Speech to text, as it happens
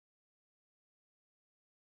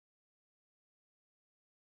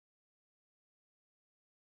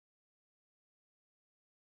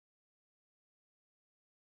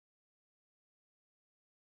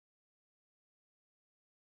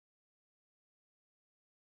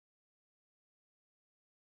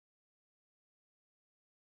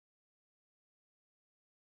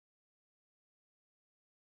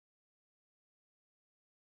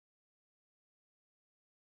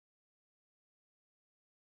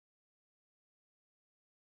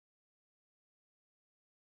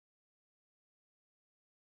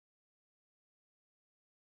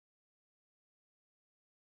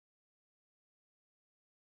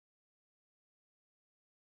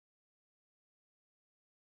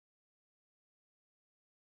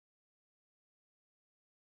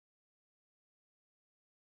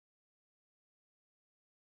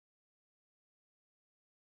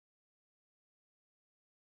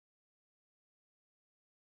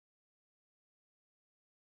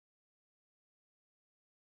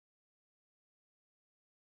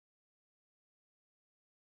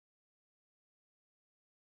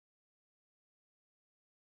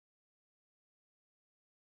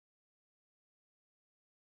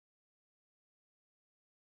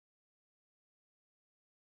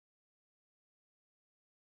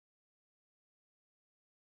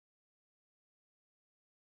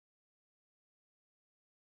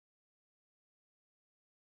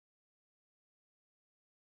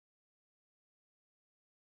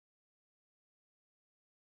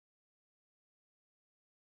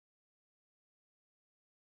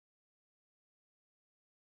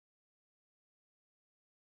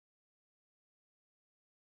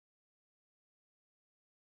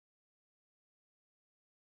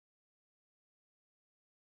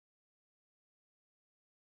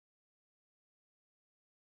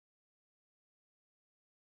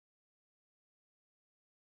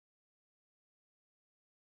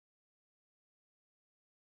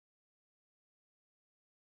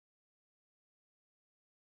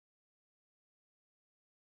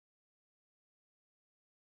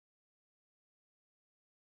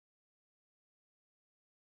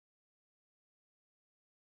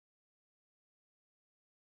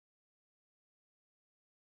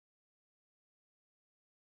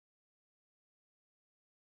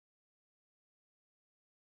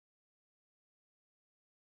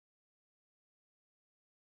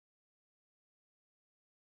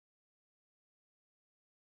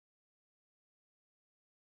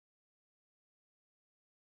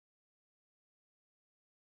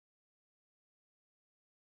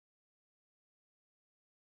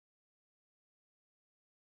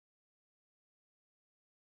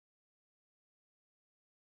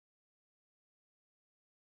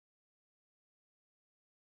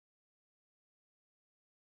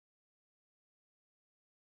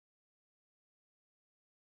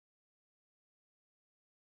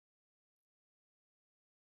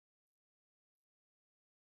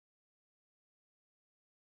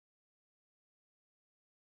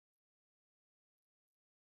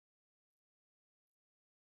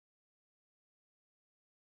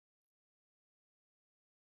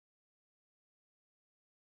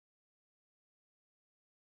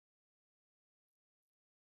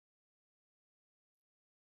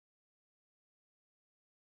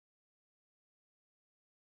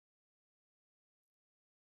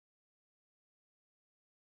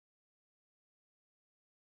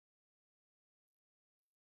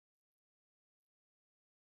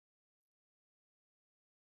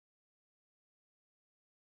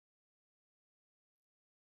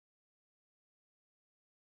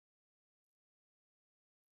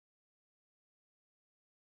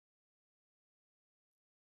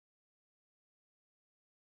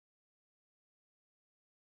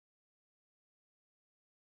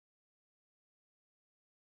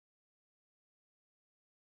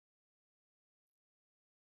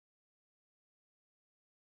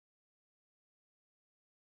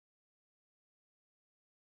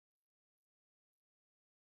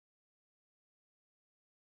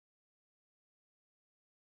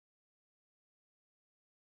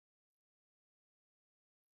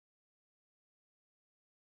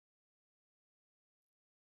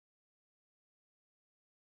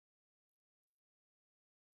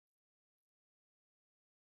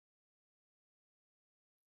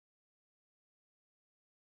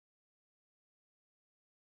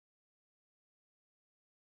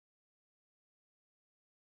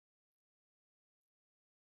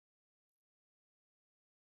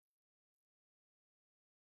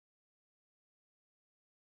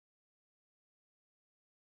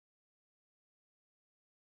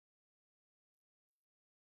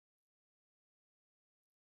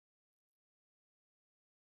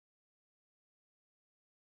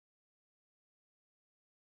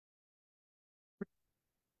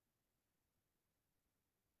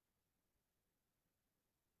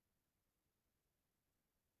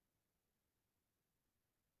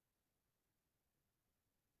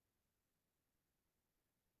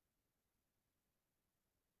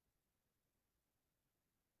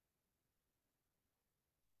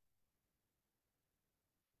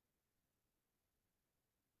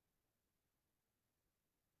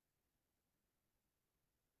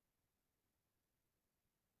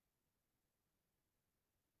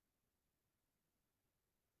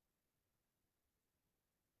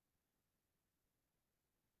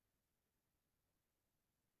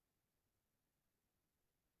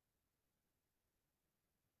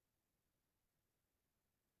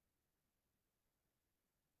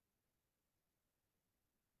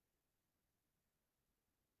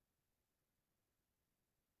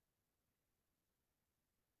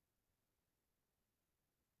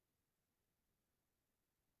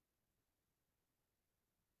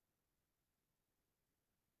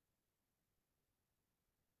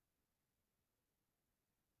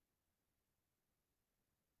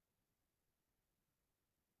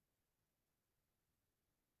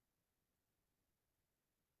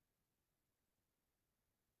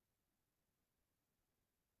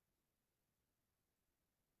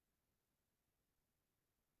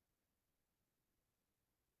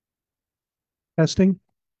Testing.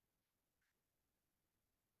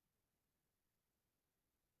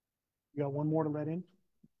 You got one more to let in?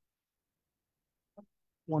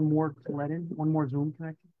 One more to let in? One more Zoom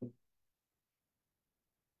connection?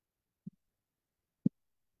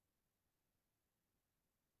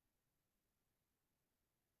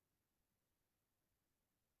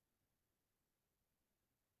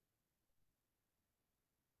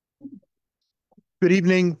 Good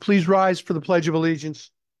evening. Please rise for the Pledge of Allegiance.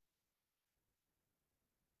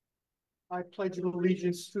 I pledge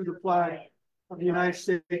allegiance to the flag of the United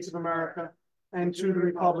States of America and to the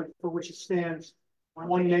republic for which it stands,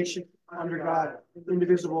 one nation, under God,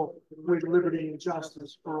 indivisible, with liberty and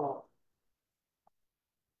justice for all.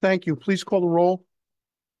 Thank you. Please call the roll.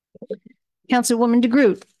 Councilwoman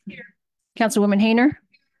DeGroot. Here. Councilwoman Hayner.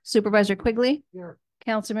 Supervisor Quigley. Here.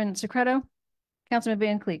 Councilman Secreto. Councilman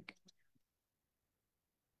Van Cleek.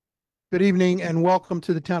 Good evening and welcome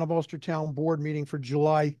to the Town of Ulster Town Board meeting for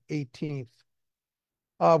July 18th.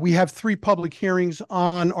 We have 3 public hearings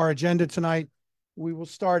on our agenda tonight. We will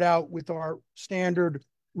start out with our standard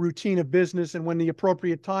routine of business, and when the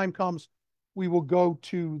appropriate time comes, we will go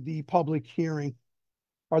to the public hearing.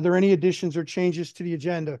 Are there any additions or changes to the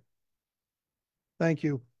agenda? Thank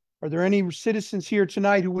you. Are there any citizens here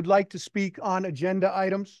tonight who would like to speak on agenda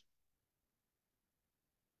items?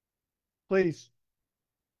 Please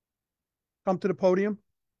come to the podium.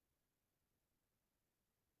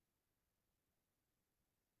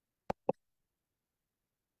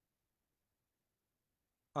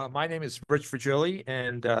 My name is Rich Virgili,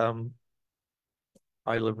 and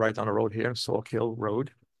I live right down the road here, Sauk Hill Road,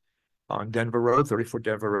 on Denver Road, 34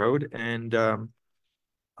 Denver Road. And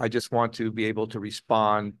I just want to be able to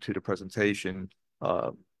respond to the presentation a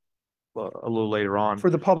little later on. For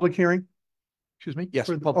the public hearing? Excuse me? Yes.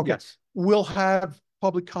 Okay. Yes. We'll have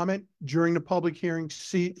public comment during the public hearing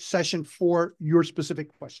session for your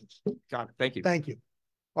specific questions. Got it. Thank you. Thank you.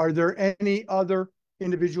 Are there any other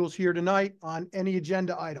individuals here tonight on any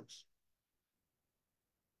agenda items?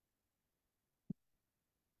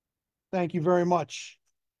 Thank you very much.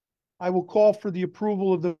 I will call for the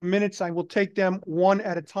approval of the minutes. I will take them one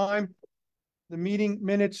at a time. The meeting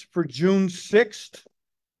minutes for June 6th.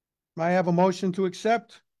 May I have a motion to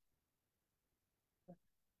accept?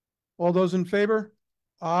 All those in favor?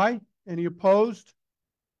 Aye. Any opposed?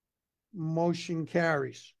 Motion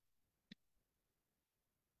carries.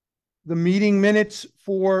 The meeting minutes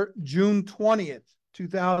for June 20th,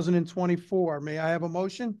 2024. May I have a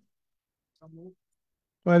motion? Do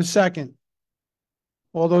I have a second?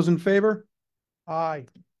 All those in favor? Aye.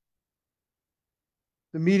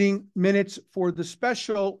 The meeting minutes for the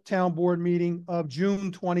special town board meeting of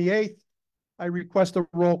June 28th. I request a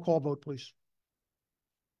roll call vote, please.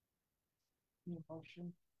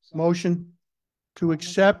 Motion to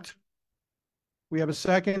accept. We have a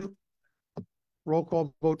second. Roll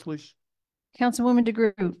call vote, please. Councilwoman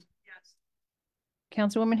DeGroot. Yes.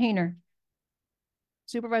 Councilwoman Hayner.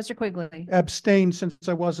 Supervisor Quigley. Abstain since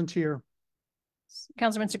I wasn't here.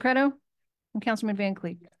 Councilman Secreto and Councilman Van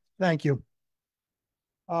Cleek. Thank you.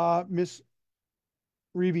 Ms.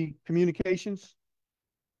 Reeve, communications.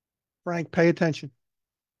 Frank, pay attention.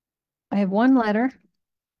 I have one letter.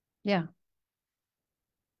 Yeah.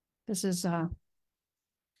 This is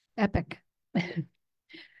epic.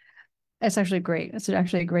 It's actually great. It's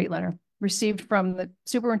actually a great letter. Received from the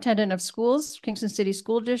Superintendent of Schools, Kingston City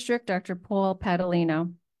School District, Dr. Paul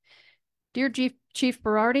Padalino. Dear Chief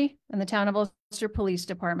Berardi and the Town of Ulster Police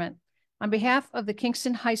Department, on behalf of the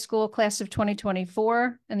Kingston High School class of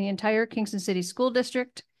 2024 and the entire Kingston City School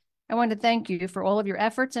District, I want to thank you for all of your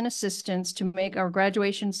efforts and assistance to make our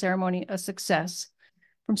graduation ceremony a success.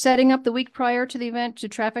 From setting up the week prior to the event to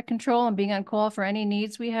traffic control and being on call for any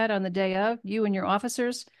needs we had on the day of, you and your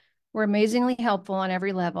officers were amazingly helpful on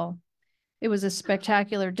every level. It was a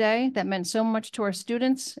spectacular day that meant so much to our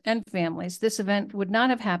students and families. This event would not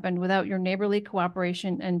have happened without your neighborly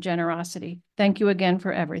cooperation and generosity. Thank you again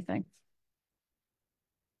for everything.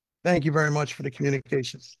 Thank you very much for the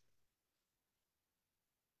communications.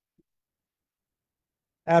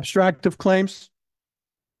 Abstract of claims.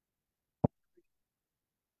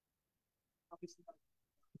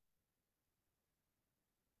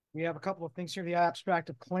 We have a couple of things here. The abstract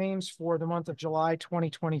of claims for the month of July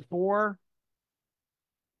 2024.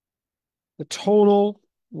 The total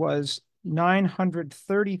was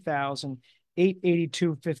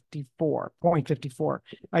 $930,882.54.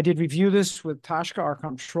 I did review this with Tashka, our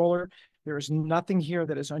comptroller. There is nothing here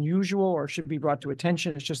that is unusual or should be brought to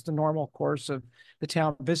attention. It's just the normal course of the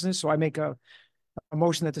town business. So I make a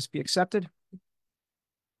motion that this be accepted.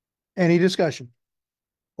 Any discussion?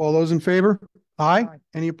 All those in favor? Aye. Aye.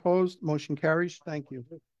 Any opposed? Motion carries. Thank you.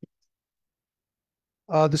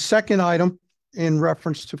 The second item in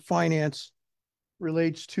reference to finance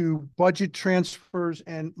relates to budget transfers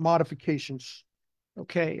and modifications.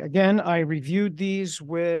 Okay, again, I reviewed these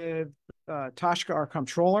with Tashka, our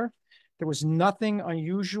comptroller. There was nothing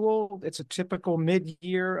unusual. It's a typical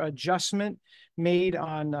mid-year adjustment made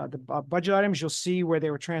on the budget items. You'll see where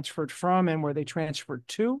they were transferred from and where they transferred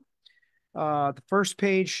to. The first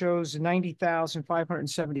page shows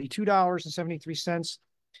 $90,572.73.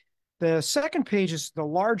 The second page is the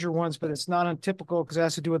larger ones, but it's not untypical because it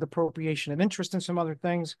has to do with appropriation of interest and some other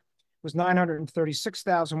things. It was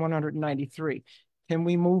 $936,193. Can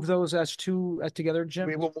we move those as two together, Jim?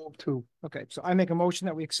 We will move to. Okay, so I make a motion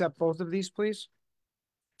that we accept both of these, please.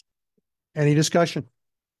 Any discussion?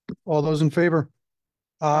 All those in favor?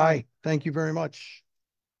 Aye. Aye. Thank you very much.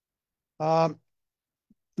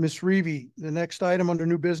 Ms. Reevy, the next item under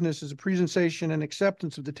new business is a presentation and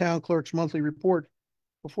acceptance of the town clerk's monthly report.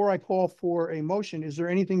 Before I call for a motion, is there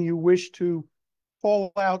anything you wish to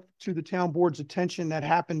call out to the town board's attention that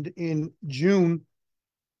happened in June?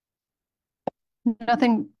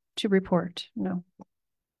 Nothing to report, no.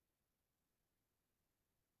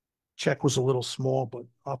 Check was a little small, but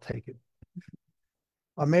I'll take it.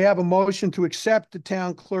 I may have a motion to accept the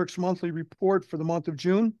town clerk's monthly report for the month of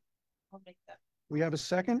June. I'll make that. We have a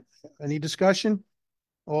second. Any discussion?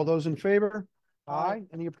 All those in favor? Aye.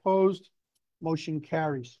 Any opposed? Motion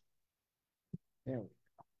carries. There we go.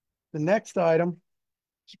 The next item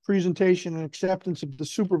is presentation and acceptance of the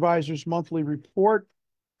supervisor's monthly report.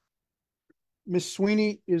 Ms.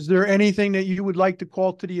 Sweeney, is there anything that you would like to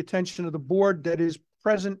call to the attention of the board that is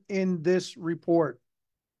present in this report?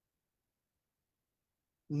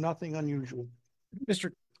 Nothing unusual.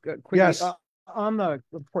 Mr. Quigley, Yes. On the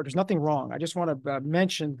report, there's nothing wrong. I just want to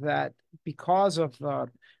mention that because of our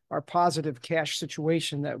positive cash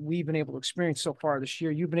situation that we've been able to experience so far this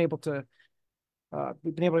year, we've been able to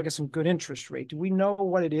get some good interest rate. Do we know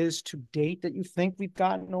what it is to date that you think we've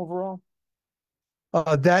gotten overall?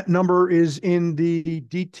 That number is in the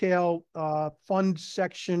detail fund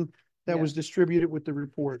section that Yeah. was distributed with the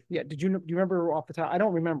report. Yeah, do you remember off the top? I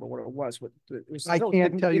don't remember what it was. It was I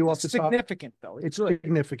can't tell you off the top. Significant though. It's good.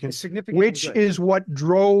 significant, It's significant. which good. is what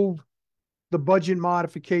drove the budget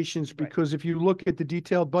modifications, Right. because if you look at the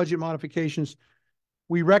detailed budget modifications,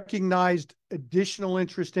 we recognized additional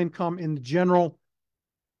interest income in the general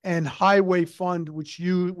and highway fund, which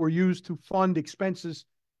were used to fund expenses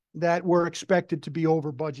that were expected to be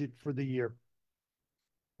over budget for the year.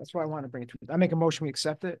 That's why I want to bring it to. I make a motion, we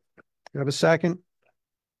accept it. You have a second?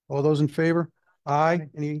 All those in favor? Aye. Aye.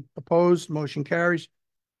 Any opposed? Motion carries.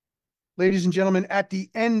 Ladies and gentlemen, at the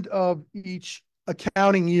end of each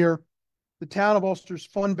accounting year, the town of Ulster's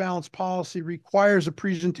fund balance policy requires a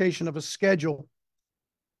presentation of a schedule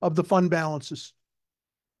of the fund balances.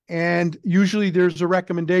 And usually there's a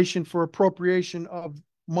recommendation for appropriation of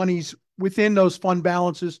monies within those fund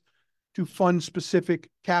balances to fund specific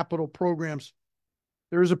capital programs.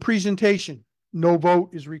 There is a presentation. No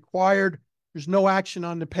vote is required. There's no action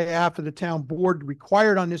on the behalf of the town board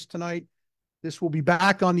required on this tonight. This will be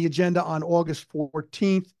back on the agenda on August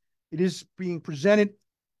 14th. It is being presented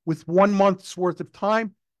with 1 month's worth of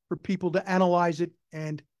time for people to analyze it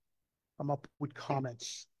and come up with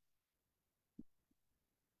comments.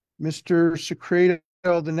 Mr. Secreto,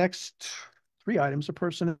 the next 3 items are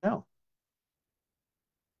personnel.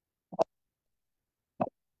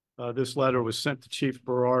 This letter was sent to Chief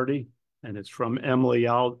Berardi, and it's from Emily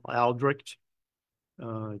Aldrich.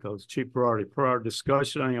 It goes, Chief Berardi, per our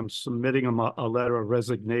discussion, I am submitting a letter of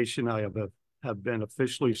resignation. I have been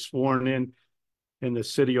officially sworn in the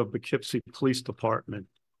city of Poughkeepsie Police Department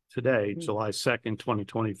today, July 2nd,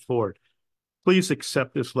 2024. Please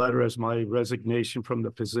accept this letter as my resignation from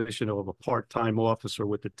the position of a part-time officer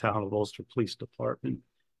with the town of Ulster Police Department.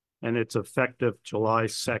 And it's effective July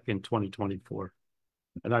 2nd, 2024.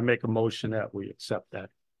 And I make a motion that we accept that.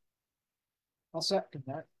 I'll second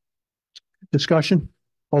that. Discussion?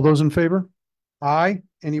 All those in favor? Aye.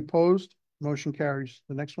 Any opposed? Motion carries.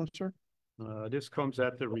 The next one, sir. This comes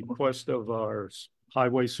at the request of our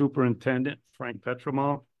highway superintendent, Frank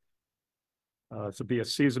Petromont. To be a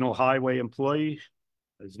seasonal highway employee.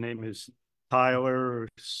 His name is Tyler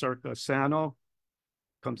Circasano.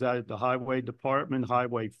 Comes out of the highway department,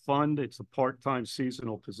 highway fund. It's a part-time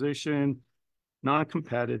seasonal position,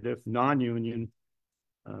 non-competitive, non-union.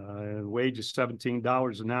 Wage is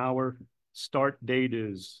 $17 an hour. Start date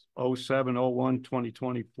is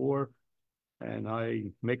 07/01/2024. And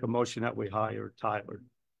I make a motion that we hire Tyler.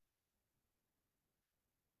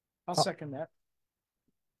 I'll second that.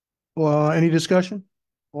 Any discussion?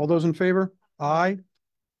 All those in favor? Aye.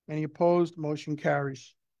 Any opposed? Motion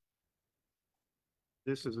carries.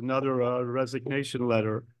 This is another resignation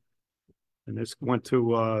letter. And this went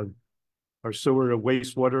to our sewer and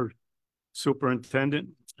wastewater superintendent,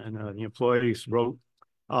 and the employees wrote,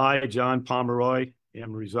 I, John Pomeroy,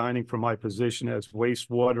 am resigning from my position as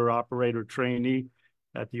wastewater operator trainee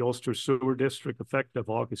at the Ulster Sewer District effective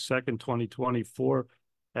August 2nd, 2024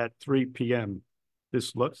 at 3 p.m.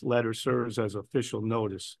 This letter serves as official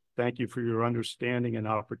notice. Thank you for your understanding and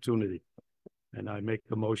opportunity. And I make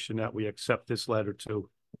the motion that we accept this letter too.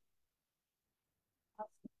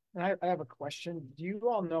 I have a question. Do you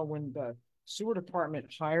all know when the sewer department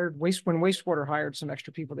hired when wastewater hired some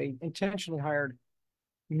extra people, they intentionally hired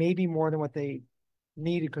maybe more than what they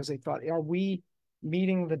needed because they thought, are we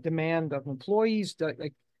meeting the demand of employees?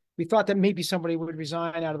 Like we thought that maybe somebody would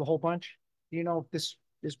resign out of the whole bunch. Do you know if this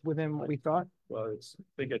is within what we thought? Well, I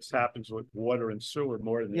think it happens with water and sewer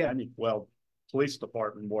more than police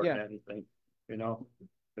department more than anything, you know.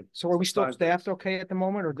 So are we still staffed okay at the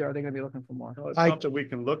moment, or are they going to be looking for more? It's something we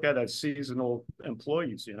can look at as seasonal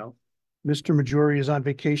employees, you know. Mr. Majori is on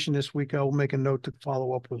vacation this week. I will make a note to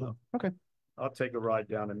follow up with him. Okay. I'll take a ride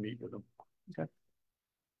down and meet with them. Okay.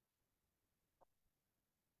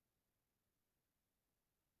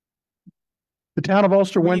 The town of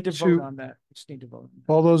Ulster We went need to vote on that. We just need to vote.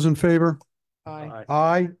 all those in favor? Aye.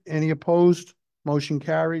 Aye. Any opposed? Motion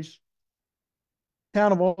carries.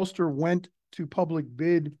 Town of Ulster went to public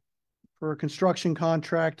bid for a construction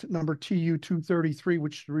contract number TU 233,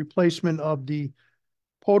 which is the replacement of the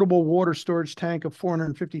potable water storage tank of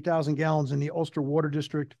 450,000 gallons in the Ulster Water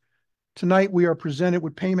District. Tonight, we are presented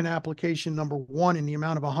with payment application number 1 in the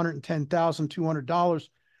amount of $110,200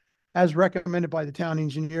 as recommended by the town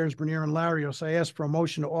engineers, Bernier and Larios. I ask for a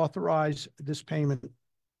motion to authorize this payment.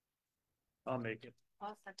 I'll make it.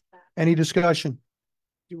 Any discussion?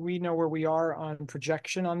 Do we know where we are on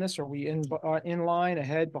projection on this? Are we in line,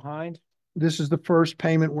 ahead, behind? This is the first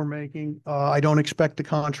payment we're making. I don't expect the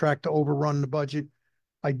contract to overrun the budget.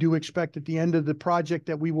 I do expect at the end of the project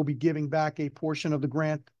that we will be giving back a portion of the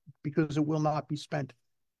grant because it will not be spent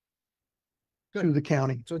to the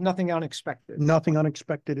county. So nothing unexpected. Nothing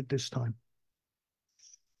unexpected at this time.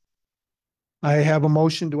 I have a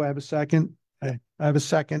motion. Do I have a second? I have a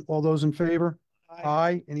second. All those in favor?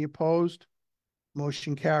 Aye. Any opposed?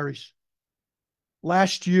 Motion carries.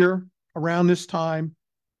 Last year, around this time,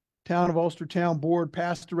 Town of Ulster Town Board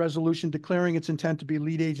passed a resolution declaring its intent to be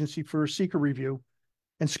lead agency for a seeker review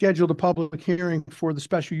and scheduled a public hearing for the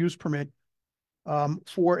special use permit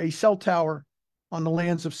for a cell tower on the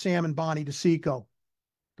lands of Sam and Bonnie DeSico.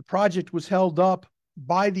 The project was held up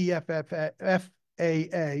by the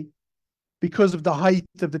FAA because of the height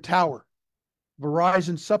of the tower.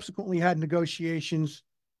 Verizon subsequently had negotiations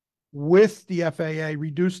with the FAA,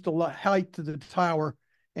 reduced the height to the tower,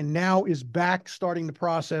 and now is back starting the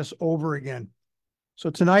process over again. So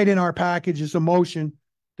tonight in our package is a motion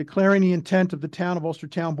declaring the intent of the Town of Ulster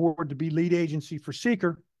Town Board to be lead agency for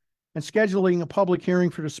seeker and scheduling a public hearing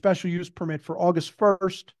for the special use permit for August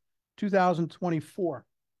 1st, 2024.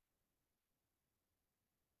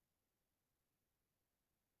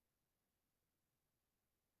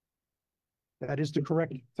 That is the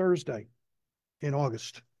correct Thursday in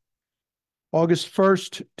August. August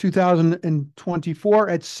 1st, 2024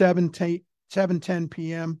 at 7:10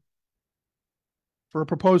 p.m. for a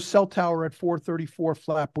proposed cell tower at 434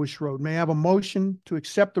 Flatbush Road. May I have a motion to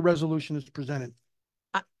accept the resolution as presented?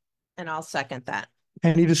 And I'll second that.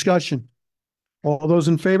 Any discussion? All those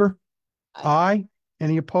in favor? Aye.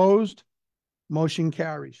 Any opposed? Motion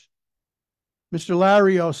carries. Mr.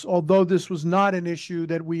 Larios, although this was not an issue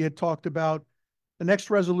that we had talked about, the next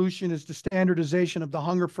resolution is the standardization of the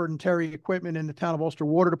Hungerford and Terry equipment in the Town of Ulster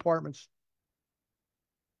water departments.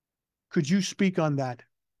 Could you speak on that,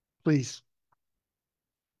 please?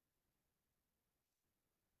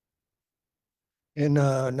 In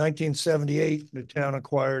 1978, the town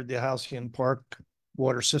acquired the Halcyon Park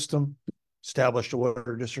water system, established a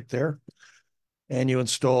water district there, and you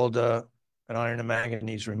installed an iron and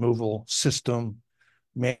manganese removal system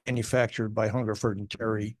manufactured by Hungerford and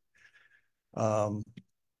Terry. In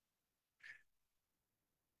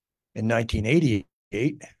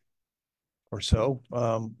 1988 or so,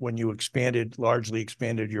 when you largely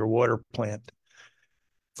expanded your water plant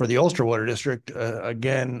for the Ulster Water District,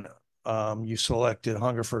 again, you selected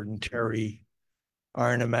Hungerford and Terry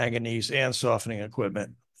iron and manganese and softening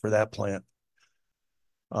equipment for that plant.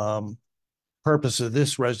 Purpose of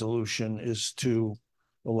this resolution is to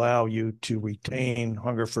allow you to retain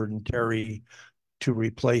Hungerford and Terry to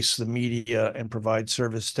replace the media and provide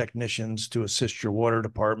service technicians to assist your water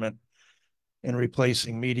department in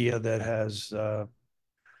replacing media that has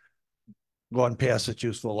gone past its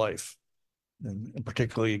useful life, and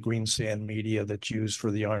particularly green sand media that's used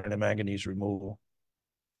for the iron and manganese removal.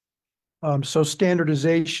 So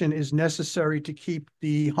standardization is necessary to keep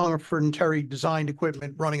the Hungerford and Terry designed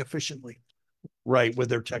equipment running efficiently. Right, with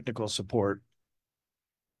their technical support.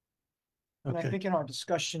 And I Okay. think in our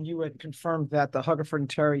discussion, you had confirmed that the Hungerford and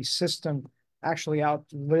Terry system actually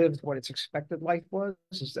outlived what its expected life was.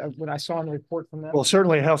 Is that what I saw in the report from them? Well,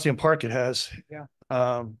 certainly at Halcyon Park it has. Yeah.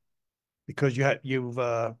 Because you've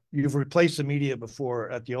replaced the media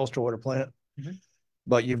before at the Ulster Water plant, Mhm.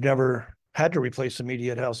 but you've never had to replace the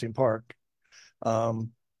media at Halcyon Park. Part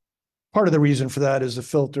of the reason for that is the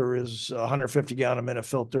filter is a 150 gallon a minute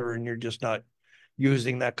filter, and you're just not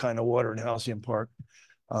using that kind of water in Halcyon Park.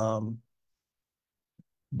 So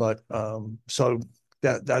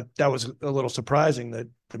that was a little surprising that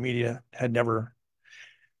the media had never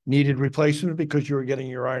needed replacement, because you were getting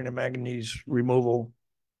your iron and manganese removal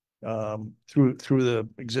through the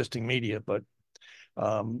existing media. But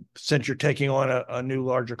since you're taking on a new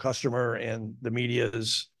larger customer and the media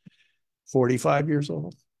is 45 years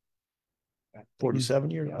old,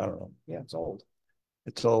 47 years, I don't know. Yeah, it's old.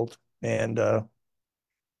 It's old, and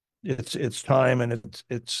it's time, and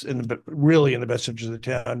it's really in the best interest of the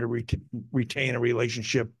town to retain a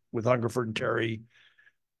relationship with Hungerford and Terry,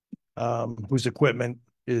 whose equipment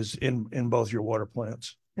is in both your water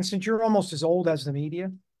plants. And since you're almost as old as the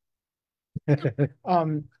media,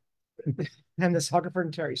 and this Hungerford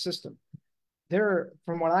and Terry system, there,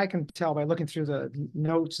 from what I can tell by looking through the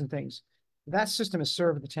notes and things, that system has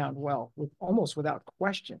served the town well, with almost without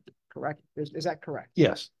question. Correct? Is that correct?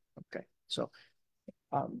 Yes. Okay, so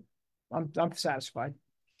I'm satisfied.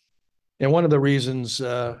 And one of the reasons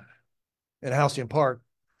in Halcyon Park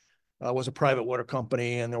was a private water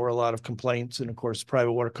company, and there were a lot of complaints. And of course,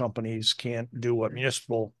 private water companies can't do what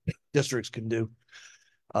municipal districts can do,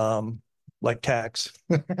 like tax.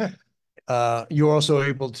 You were also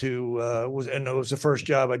able to, and it was the first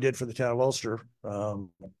job I did for the town of Ulster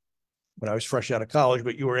when I was fresh out of college,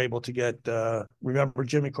 but you were able to get, remember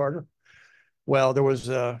Jimmy Carter? Well, there was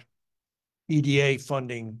EDA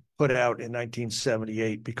funding put out in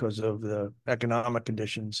 1978 because of the economic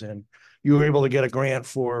conditions, and you were able to get a grant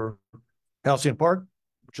for Halcyon Park,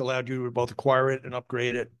 which allowed you to both acquire it and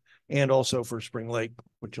upgrade it, and also for Spring Lake,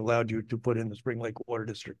 which allowed you to put in the Spring Lake Water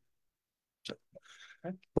District. So,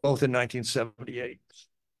 both in 1978.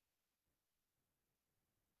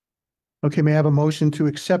 Okay, may I have a motion to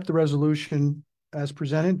accept the resolution as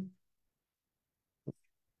presented?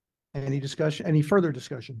 Any discussion, any further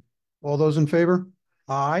discussion? All those in favor?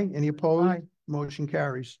 Aye. Any opposed? Aye. Motion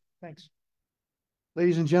carries. Thanks.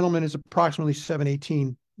 Ladies and gentlemen, it's approximately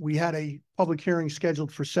 7:18. We had a public hearing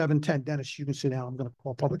scheduled for 7:10. Dennis, you can sit down. I'm going to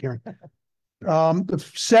call public hearing. The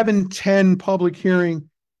 7:10 public hearing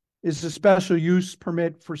is a special use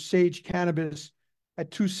permit for Sage Cannabis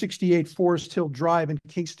at 268 Forest Hill Drive in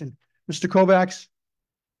Kingston. Mr. Kovacs,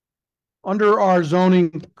 under our zoning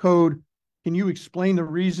code, can you explain the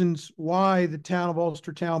reasons why the town of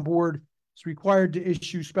Ulster Town Board is required to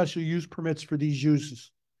issue special use permits for these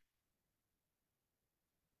uses?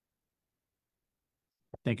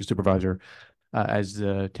 Thank you, Supervisor. As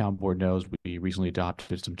the town board knows, we recently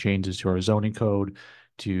adopted some changes to our zoning code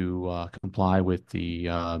to comply with the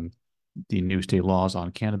new state laws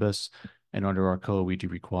on cannabis. And under our code, we do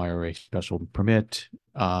require a special permit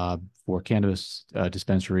for cannabis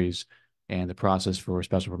dispensaries, and the process for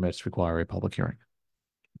special permits require a public hearing.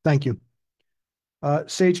 Thank you.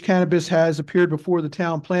 Sage Cannabis has appeared before the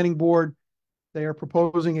town planning board. They are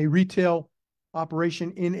proposing a retail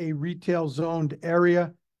operation in a retail zoned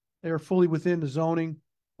area. They are fully within the zoning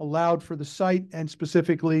allowed for the site, and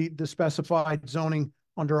specifically the specified zoning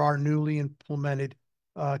under our newly implemented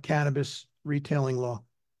cannabis retailing law.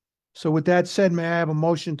 So with that said, may I have a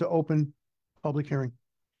motion to open public hearing?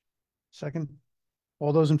 Second.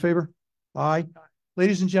 All those in favor? Aye.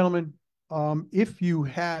 Ladies and gentlemen, if you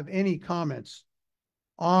have any comments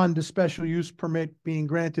on the special use permit being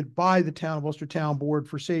granted by the town of Ulster Town Board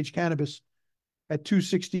for Sage Cannabis at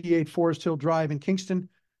 268 Forest Hill Drive in Kingston,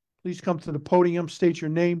 please come to the podium, state your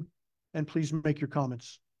name, and please make your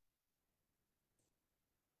comments.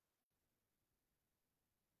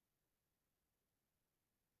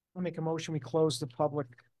 I'll make a motion. We close the public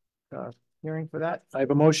hearing for that. I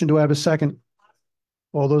have a motion. Do I have a second?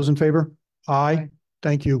 All those in favor? Aye. Aye.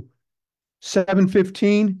 Thank you.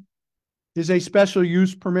 7:15 is a special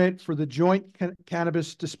use permit for the joint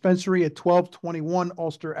cannabis dispensary at 1221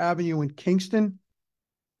 Ulster Avenue in Kingston.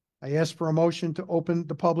 I ask for a motion to open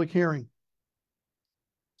the public hearing.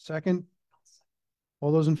 Second.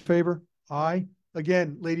 All those in favor? Aye.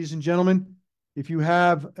 Again, ladies and gentlemen, if you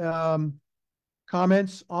have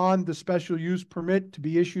comments on the special use permit to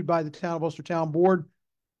be issued by the Town of Ulster Town Board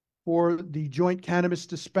for the joint cannabis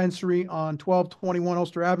dispensary on 1221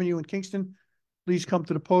 Ulster Avenue in Kingston, please come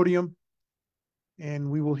to the podium and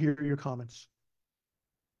we will hear your comments.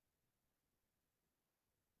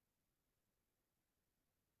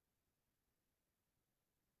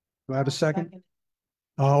 Do I have a second?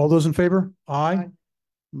 All those in favor? Aye.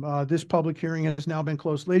 This public hearing has now been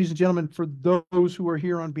closed. Ladies and gentlemen, for those who are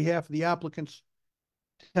here on behalf of the applicants,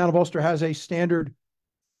 Town of Ulster has a standard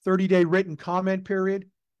 30-day written comment period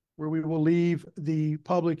where we will leave the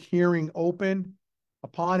public hearing open.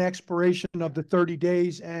 Upon expiration of the 30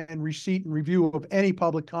 days and receipt and review of any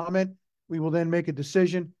public comment, we will then make a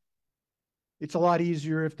decision. It's a lot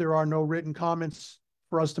easier if there are no written comments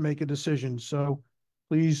for us to make a decision. So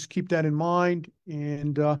please keep that in mind,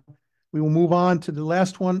 and we will move on to the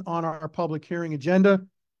last one on our public hearing agenda.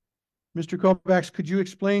 Mr. Kovacs, could you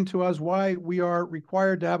explain to us why we are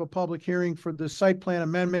required to have a public hearing for the site plan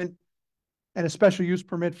amendment and a special use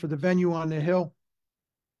permit for the venue on the hill?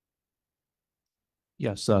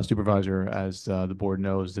 Yes, Supervisor, as the board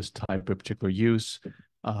knows, this type of particular use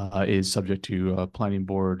is subject to planning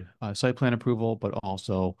board site plan approval, but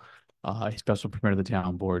also a special permit of the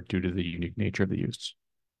town board due to the unique nature of the use.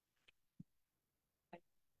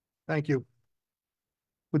 Thank you.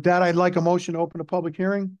 With that, I'd like a motion to open a public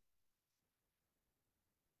hearing.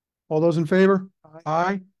 All those in favor?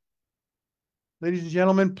 Aye. Ladies and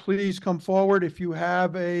gentlemen, please come forward if you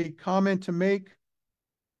have a comment to make.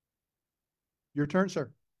 Your turn, sir.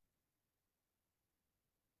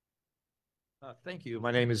 Thank you.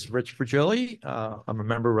 My name is Rich Virgili. I'm a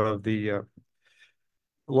member of the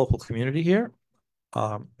local community here.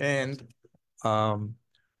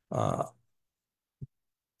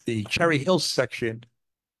 The Cherry Hill section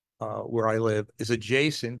where I live is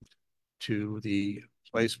adjacent to the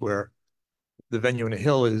place where the venue on the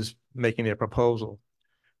hill is making their proposal.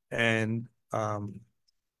 And one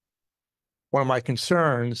of my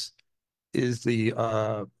concerns is the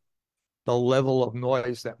level of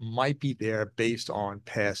noise that might be there based on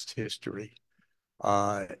past history.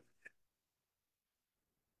 A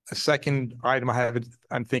second item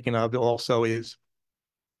I'm thinking of also is,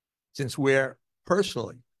 since we're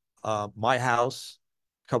personally, my house,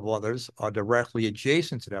 a couple others are directly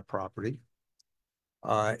adjacent to that property.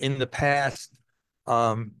 In the past,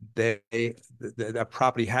 that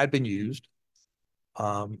property had been used,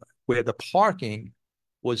 where the parking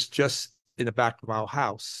was just in the back of our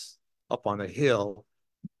house up on the hill.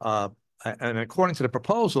 And according to the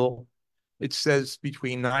proposal, it says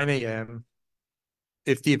between 9 a.m.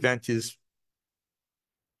 if the event is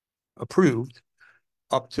approved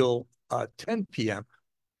up till 10 p.m.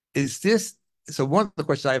 Is this, so one of the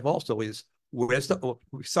questions I have also is,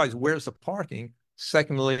 besides where's the parking?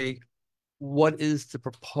 Secondly, what is the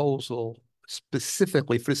proposal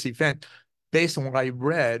specifically for this event? Based on what I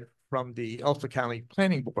read from the Ulster County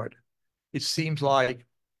Planning Board, it seems like,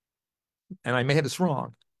 and I may have this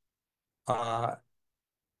wrong,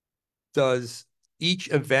 does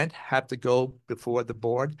each event have to go before the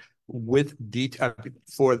board with detail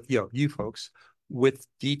for you folks, with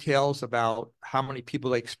details about how many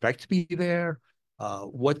people they expect to be there,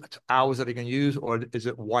 what hours are they going to use, or is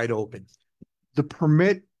it wide open? The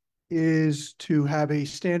permit is to have a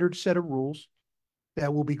standard set of rules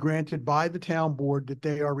that will be granted by the town board that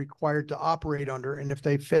they are required to operate under. And if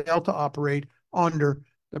they fail to operate under,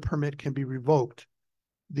 the permit can be revoked.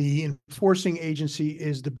 The enforcing agency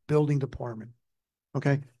is the building department.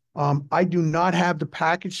 Okay. I do not have the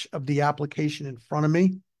package of the application in front of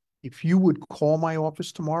me. If you would call my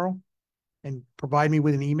office tomorrow and provide me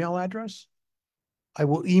with an email address, I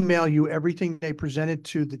will email you everything they presented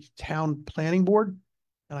to the town planning board.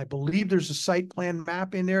 And I believe there's a site plan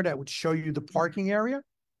map in there that would show you the parking area,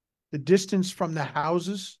 the distance from the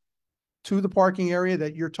houses to the parking area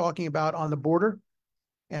that you're talking about on the border.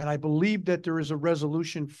 And I believe that there is a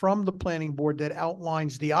resolution from the planning board that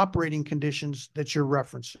outlines the operating conditions that you're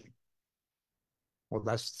referencing. Well,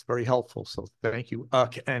 that's very helpful. So thank you.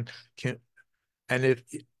 And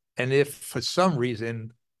if for some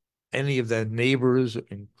reason any of the neighbors,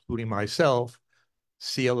 including myself,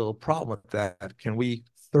 see a little problem with that, can we?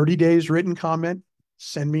 30 days written comment,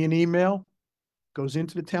 send me an email, goes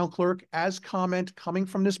into the town clerk as comment coming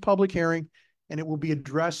from this public hearing, and it will be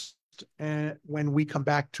addressed when we come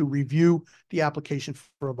back to review the application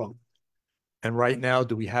for a vote. And right now,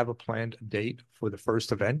 do we have a planned date for the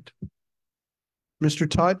first event? Mr.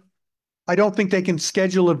 Todd, I don't think they can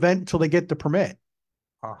schedule an event until they get the permit.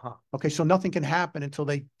 Uh-huh. Okay, so nothing can happen until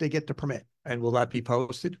they get the permit. And will that be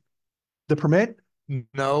posted? The permit?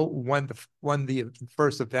 know when the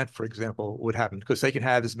first event, for example, would happen, because they can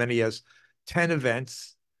have as many as 10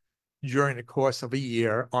 events during the course of a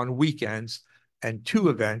year on weekends, and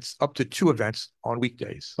up to two events on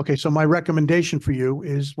weekdays. Okay, so my recommendation for you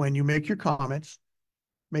is when you make your comments,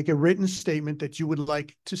 make a written statement that you would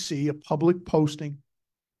like to see a public posting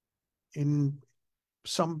in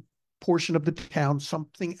some portion of the town,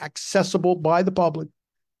 something accessible by the public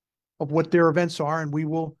of what their events are, and we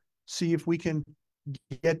will see if we can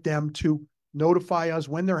get them to notify us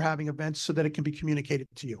when they're having events so that it can be communicated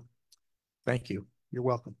to you. Thank you. You're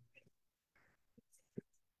welcome.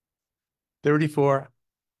 34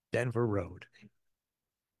 Denver Road.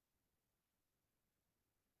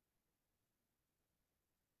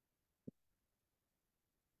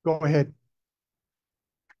 Go ahead.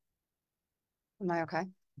 Am I okay?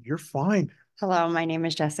 You're fine. Hello, my name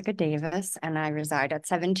is Jessica Davis and I reside at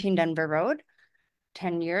 17 Denver Road,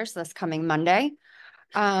 10 years this coming Monday.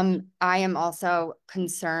 I am also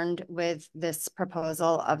concerned with this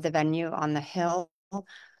proposal of the venue on the hill,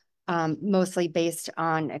 mostly based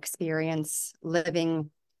on experience living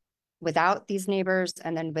without these neighbors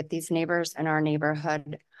and then with these neighbors in our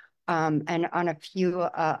neighborhood. And on a few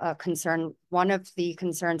concern, one of the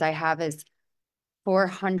concerns I have is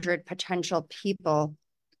 400 potential people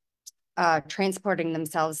transporting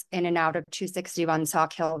themselves in and out of 261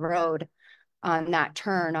 Sauk Hill Road on that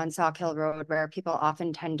turn on Sauk Hill Road where people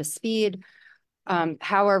often tend to speed.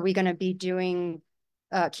 How are we going to be doing,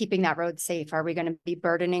 keeping that road safe? Are we going to be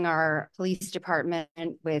burdening our police department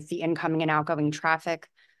with the incoming and outgoing traffic?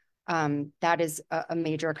 That is a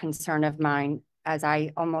major concern of mine, as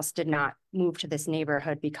I almost did not move to this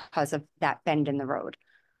neighborhood because of that bend in the road.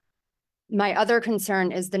 My other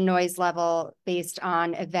concern is the noise level based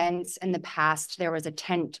on events in the past. There was a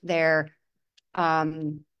tent there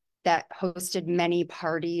that hosted many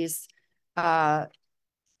parties,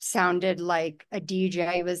 sounded like a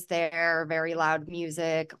DJ was there, very loud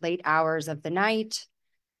music, late hours of the night.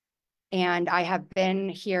 And I have been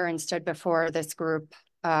here and stood before this group,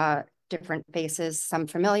 different faces, some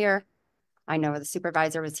familiar. I know the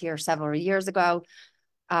supervisor was here several years ago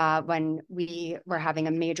when we were having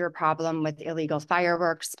a major problem with illegal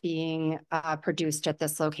fireworks being produced at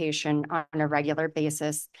this location on a regular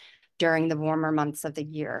basis during the warmer months of the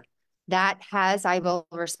year. That has, I will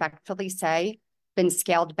respectfully say, been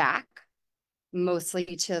scaled back, mostly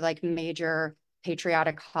to like major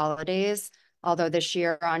patriotic holidays. Although this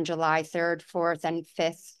year on July 3rd, 4th, and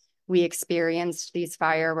 5th, we experienced these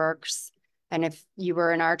fireworks. And if you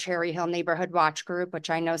were in our Cherry Hill Neighborhood Watch Group, which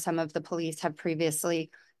I know some of the police have previously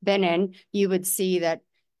been in, you would see that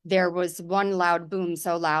there was one loud boom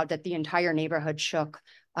so loud that the entire neighborhood shook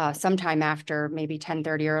sometime after maybe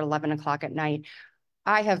 10:30 or 11 o'clock at night.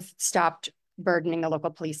 I have stopped burdening the local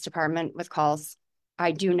police department with calls.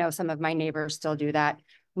 I do know some of my neighbors still do that.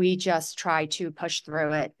 We just try to push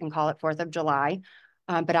through it and call it 4th of July.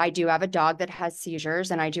 But I do have a dog that has seizures,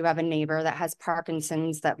 and I do have a neighbor that has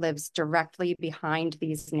Parkinson's that lives directly behind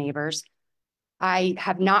these neighbors. I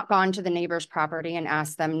have not gone to the neighbor's property and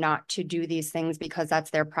asked them not to do these things because that's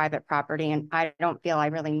their private property, and I don't feel I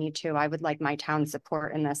really need to. I would like my town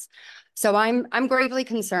support in this. So I'm gravely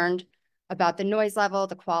concerned about the noise level,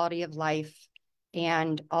 the quality of life,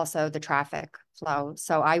 and also the traffic flow.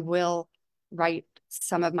 So I will write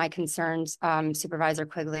some of my concerns, Supervisor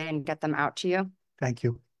Quigley, and get them out to you. Thank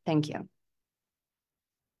you. Thank you.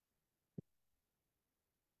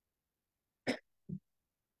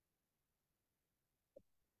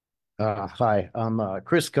 Hi, I'm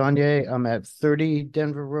Chris Gagne. I'm at 30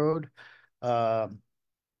 Denver Road,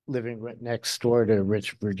 living right next door to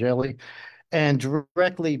Rich Virgili. And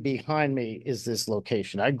directly behind me is this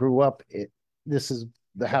location. I grew up, this is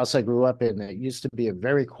the house I grew up in. It used to be a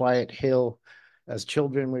very quiet hill. As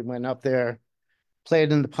children, we went up there,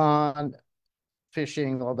 played in the pond,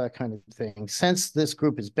 fishing, all that kind of thing. Since this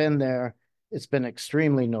group has been there, it's been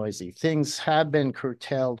extremely noisy. Things have been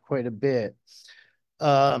curtailed quite a bit.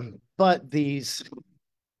 But these,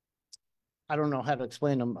 I don't know how to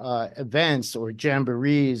explain them, events or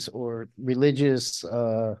jamborees or religious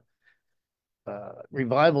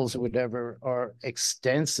revivals or whatever are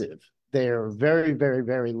extensive. They're very, very,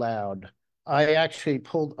 very loud. I actually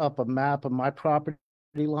pulled up a map of my property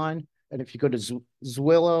line. And if you go to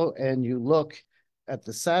Zwillow and you look at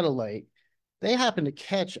the satellite, they happen to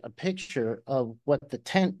catch a picture of what the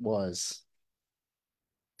tent was.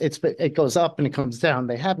 It goes up and it comes down.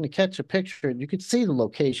 They happen to catch a picture and you could see the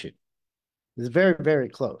location. It's very, very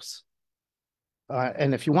close.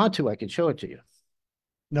 And if you want to, I can show it to you.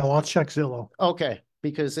 No, I'll check Zillow. Okay,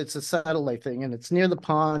 because it's a satellite thing and it's near the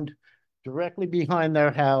pond, directly behind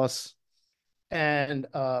their house. And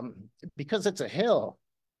because it's a hill,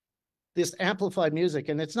 this amplified music,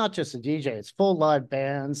 and it's not just a DJ, it's full live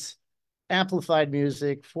bands, amplified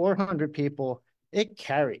music, 400 people, it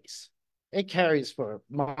carries. It carries for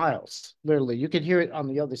miles, literally. You could hear it on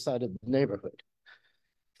the other side of the neighborhood.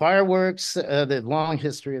 Fireworks, the long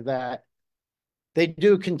history of that. They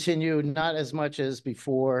do continue, not as much as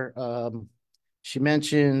before. She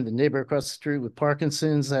mentioned the neighbor across the street with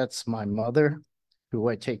Parkinson's. That's my mother, who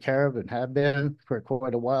I take care of and have been for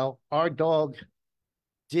quite a while. Our dog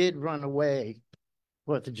did run away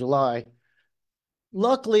 4th of July.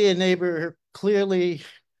 Luckily, a neighbor clear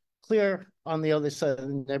on the other side of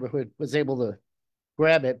the neighborhood was able to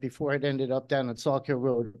grab it before it ended up down at Salk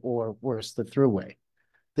Road, or worse, the Thruway.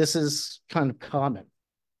 This is kind of common.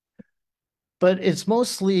 But it's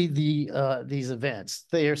mostly these events.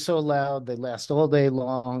 They are so loud, they last all day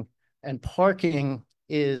long, and parking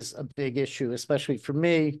is a big issue, especially for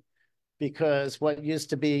me, because what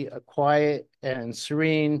used to be a quiet and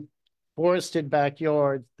serene forested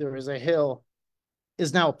backyard, there is a hill,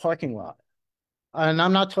 is now a parking lot. And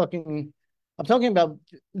I'm talking about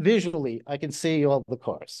visually, I can see all the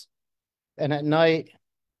cars. And at night,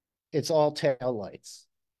 it's all tail lights.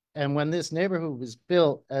 And when this neighborhood was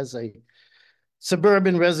built as a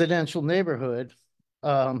suburban residential neighborhood,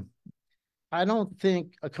 I don't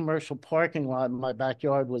think a commercial parking lot in my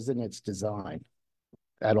backyard was in its design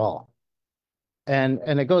at all. And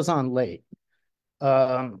it goes on late.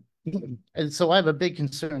 And so I have a big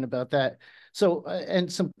concern about that. So,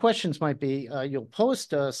 and some questions might be, you'll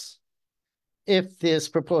post us if this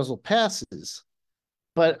proposal passes,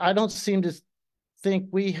 but I don't seem to think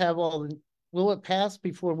we have all, will it pass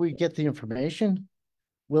before we get the information?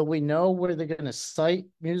 Will we know where they're going to cite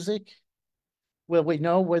music? Will we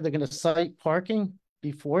know where they're going to cite parking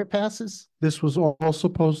before it passes? This was all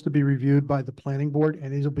supposed to be reviewed by the planning board,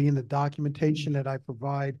 and it'll be in the documentation that I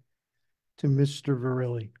provide to Mr.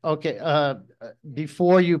 Verrilli. Okay,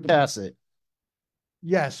 before you pass it.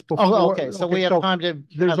 Yes. Oh, okay, so we have time to.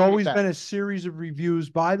 There's always been a series of reviews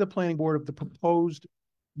by the planning board of the proposed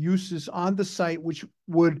uses on the site, which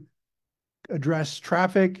would address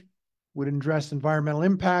traffic, would address environmental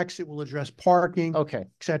impacts, it will address parking, Okay, et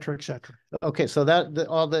cetera, et cetera. okay, so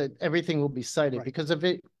everything will be cited, Right. because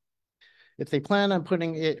if they plan on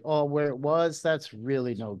putting it all where it was, that's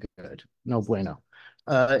really no good, no bueno.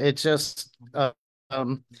 It's just,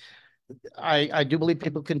 I do believe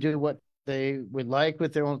people can do what they would like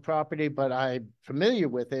with their own property, but I'm familiar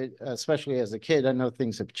with it, especially as a kid. I know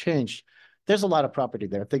things have changed. There's a lot of property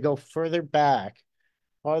there. If they go further back,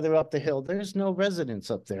 farther up the hill, there's no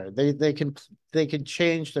residents up there. They can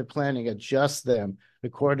change their planning, adjust them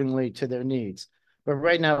accordingly to their needs. But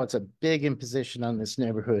right now, it's a big imposition on this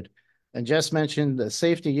neighborhood. And Jess mentioned the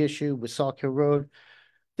safety issue with Salk Hill Road.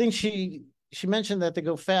 I think she mentioned that they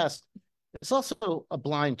go fast. It's also a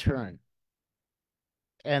blind turn.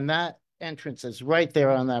 And that entrance is right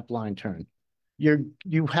there on that blind turn.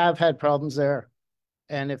 You have had problems there.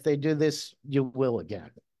 And if they do this, you will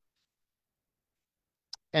again.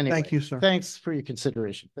 Anyway, Thank you, sir. Thanks for your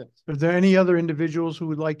consideration. Thanks. Are there any other individuals who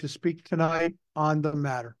would like to speak tonight on the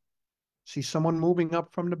matter? See someone moving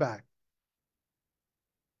up from the back.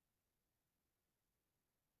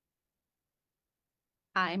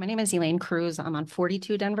 Hi, my name is Elaine Cruz. I'm on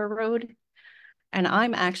 42 Denver Road, and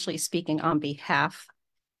I'm actually speaking on behalf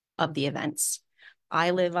of the events.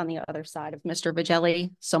 I live on the other side of Mr.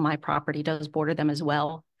 Vigelli, so my property does border them as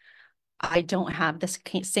well. I don't have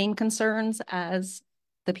the same concerns as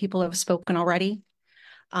the people have spoken already.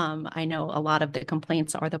 I know a lot of the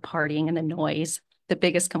complaints are the partying and the noise. The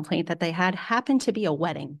biggest complaint that they had happened to be a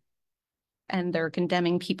wedding, and they're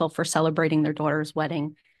condemning people for celebrating their daughter's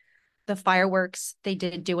wedding. The fireworks, they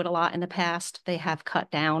did do it a lot in the past. They have cut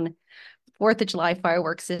down. 4th of July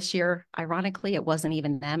fireworks this year, ironically, it wasn't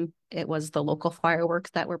even them. It was the local fireworks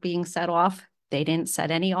that were being set off. They didn't set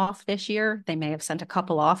any off this year. They may have sent a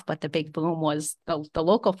couple off, but the big boom was the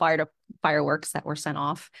local fireworks that were sent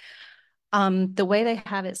off. The way they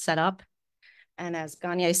have it set up, and as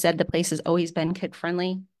Gagne said, the place has always been kid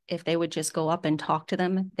friendly. If they would just go up and talk to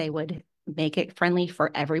them, they would make it friendly for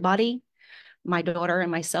everybody. My daughter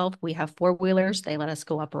and myself, we have 4-wheelers. They let us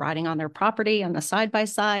go up riding on their property on the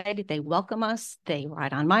side-by-side. They welcome us. They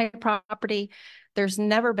ride on my property. There's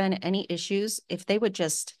never been any issues. If they would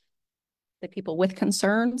just, the people with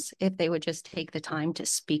concerns, if they would just take the time to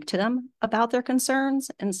speak to them about their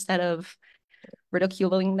concerns instead of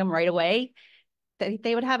ridiculing them right away,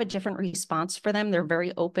 they would have a different response for them. They're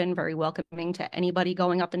very open, very welcoming to anybody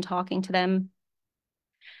going up and talking to them.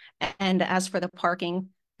 And as for the parking,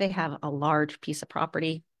 they have a large piece of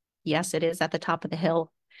property. Yes, it is at the top of the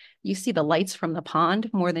hill. You see the lights from the pond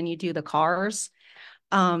more than you do the cars.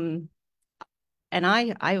 And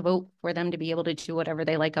I vote for them to be able to do whatever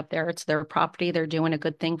they like up there. It's their property. They're doing a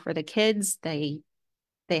good thing for the kids. They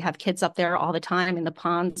have kids up there all the time in the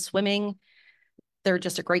pond swimming. They're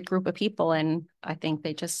just a great group of people. And I think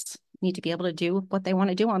they just need to be able to do what they want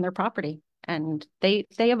to do on their property. And they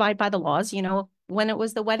abide by the laws. You know, when it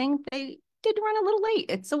was the wedding, they did run a little late.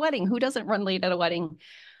 It's a wedding. Who doesn't run late at a wedding?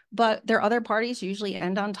 But their other parties usually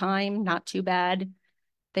end on time, not too bad.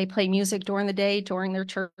 They play music during the day, during their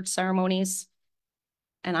church ceremonies.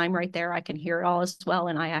 And I'm right there. I can hear it all as well.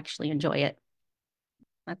 And I actually enjoy it.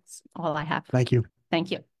 That's all I have. Thank you.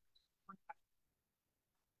 Thank you.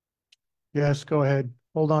 Yes, go ahead.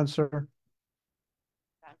 Hold on, sir.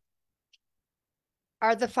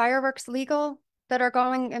 Are the fireworks legal that are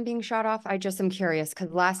going and being shot off? I just am curious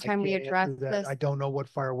because last time we can't answer addressed that. this, I don't know what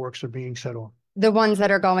fireworks are being set off. the ones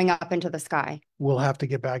that are going up into the sky. We'll have to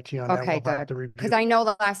get back to you on that. Okay, We'll have good. to review. Because I know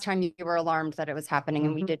the last time you were alarmed that it was happening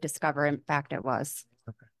and we Mhm. did discover, in fact, it was.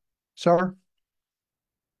 Sir?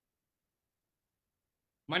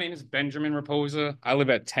 My name is Benjamin Raposa. I live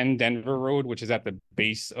at 10 Denver Road, which is at the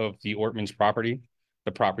base of the Ortman's property,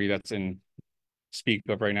 the property that's in speak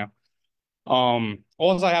of right now.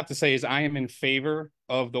 All I have to say is I am in favor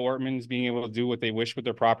of the Ortmans being able to do what they wish with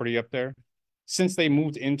their property up there. Since they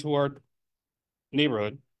moved into our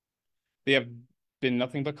neighborhood, they have been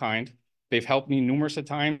nothing but kind. They've helped me numerous of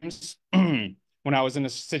times. When I was in a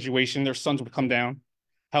situation, their sons would come down,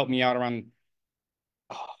 help me out around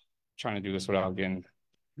trying to do this without getting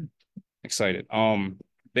excited.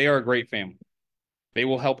 They are a great family. They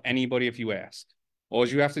will help anybody if you ask. All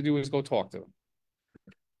you have to do is go talk to them.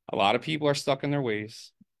 A lot of people are stuck in their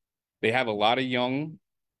ways. They have a lot of young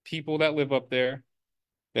people that live up there.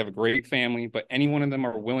 They have a great family, but any one of them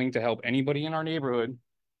are willing to help anybody in our neighborhood,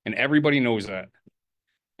 and everybody knows that.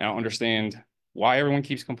 I don't understand why everyone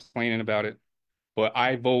keeps complaining about it, but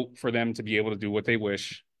I vote for them to be able to do what they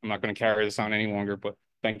wish. I'm not going to carry this on any longer, but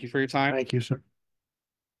thank you for your time. Thank you, sir.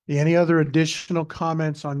 Any other additional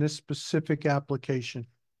comments on this specific application?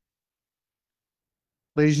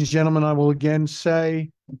 Ladies and gentlemen, I will again say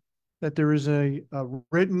that there is a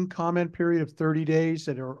written comment period of 30 days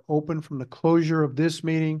that are open from the closure of this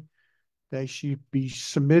meeting. They should be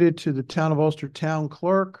submitted to the Town of Ulster Town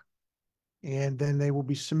Clerk, and then they will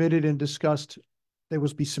be submitted and discussed. They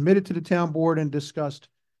will be submitted to the town board and discussed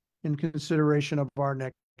in consideration of our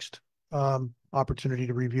next opportunity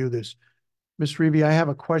to review this. Ms. Reevy, I have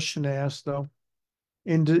a question to ask though.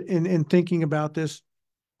 In thinking about this,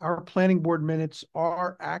 our planning board minutes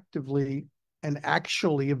are actively and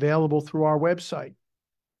actually available through our website.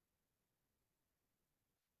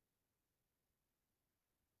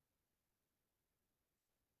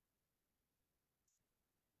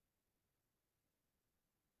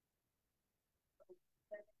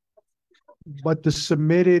 But the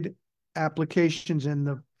submitted applications and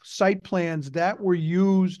the site plans that were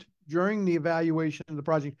used during the evaluation of the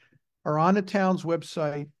project are on the town's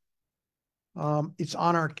website. It's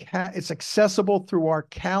on our it's accessible through our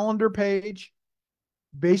calendar page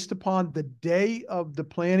based upon the day of the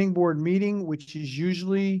planning board meeting, which is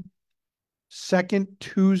usually second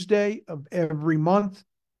Tuesday of every month.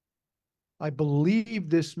 I believe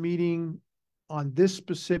this meeting on this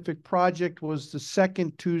specific project was the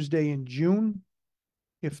second Tuesday in June,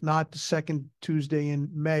 if not the second Tuesday in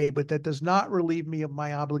May, but that does not relieve me of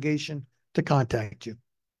my obligation to contact you.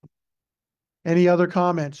 Any other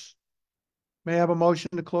comments? May I have a motion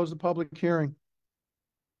to close the public hearing?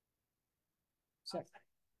 Second.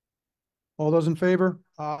 All those in favor?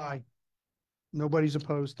 Aye. Nobody's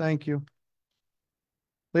opposed. Thank you.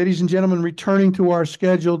 Ladies and gentlemen, returning to our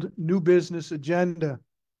scheduled new business agenda.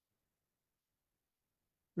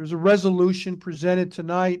 There's a resolution presented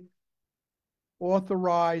tonight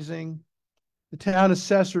authorizing the town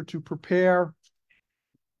assessor to prepare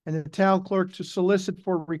and the town clerk to solicit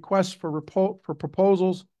for requests for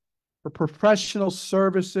proposals for professional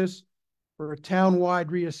services for a town-wide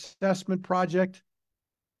reassessment project.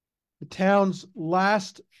 The town's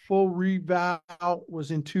last full revow was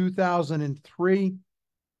in 2003.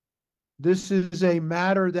 This is a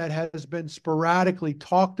matter that has been sporadically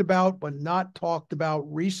talked about, but not talked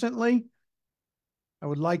about recently. I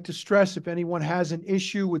would like to stress, if anyone has an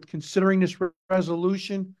issue with considering this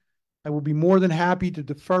resolution, I will be more than happy to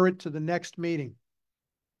defer it to the next meeting.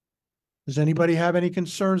 Does anybody have any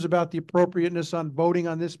concerns about the appropriateness on voting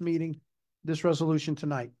on this meeting, this resolution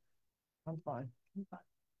tonight? I'm fine.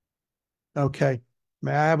 Okay.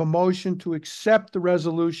 May I have a motion to accept the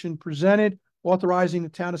resolution presented, authorizing the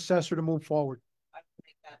town assessor to move forward?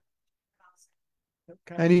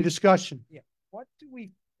 Any discussion? Yeah. What do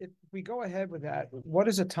we, if we go ahead with that, what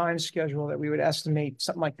is a time schedule that we would estimate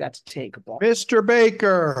something like that to take? Mr.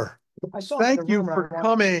 Baker, I saw him in thank the you room and I for want-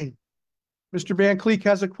 coming. Mr. Van Cleek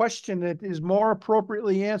has a question that is more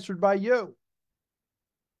appropriately answered by you.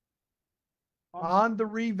 On the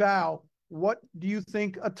revow, what do you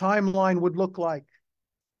think a timeline would look like?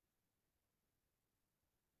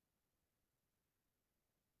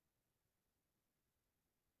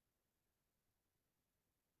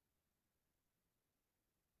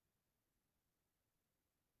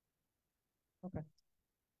 Okay.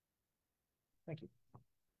 Thank you.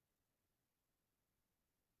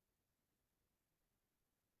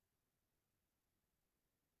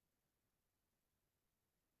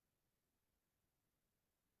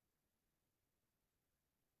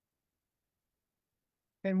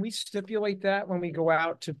 Can we stipulate that when we go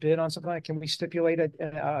out to bid on something? Can we stipulate a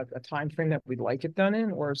timeframe that we'd like it done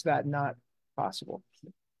in, or is that not possible?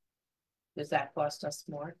 Does that cost us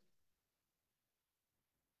more?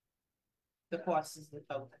 The cost is the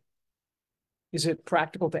total. Is it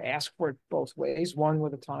practical to ask for it both ways, one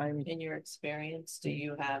with a time? In your experience, do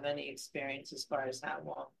you have any experience as far as how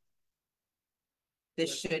long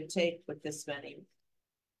this should take with this many?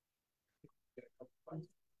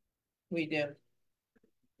 We do.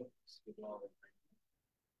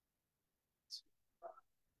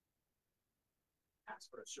 Ask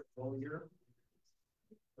for a full year.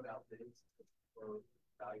 Put out bids for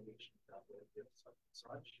valuation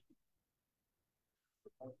such.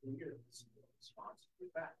 Response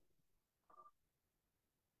back.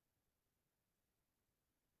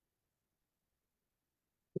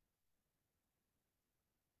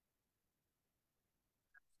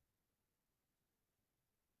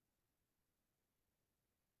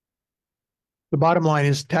 The bottom line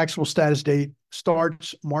is taxable status date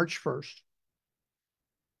starts March 1st.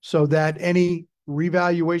 So that any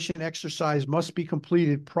revaluation exercise must be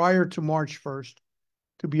completed prior to March 1st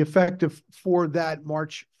to be effective for that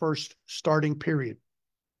March 1st starting period.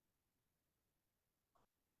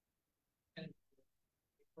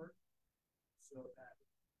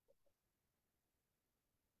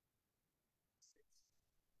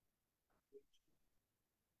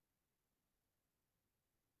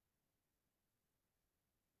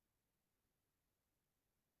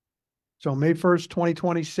 So May 1st,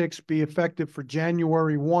 2026 be effective for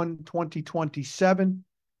January 1, 2027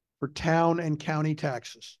 for town and county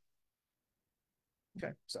taxes.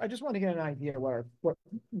 Okay, so I just want to get an idea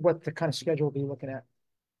what the kind of schedule we'll be looking at.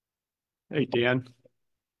 Hey, Dan,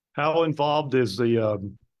 how involved is the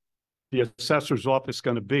assessor's office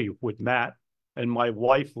going to be with Matt and my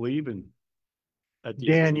wife leaving? At the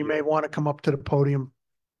end of Dan, the you year? may want to come up to the podium.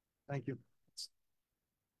 Thank you.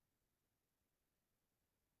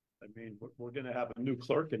 I mean, we're going to have a new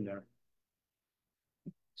clerk in there.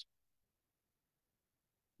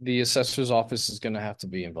 The assessor's office is going to have to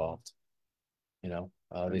be involved. You know,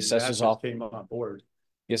 the assessor's office came on board.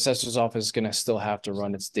 The assessor's office is going to still have to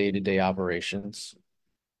run its day-to-day operations,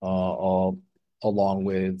 all along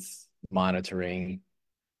with monitoring,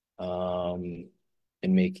 and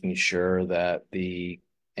making sure that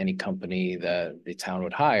any company that the town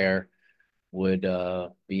would hire would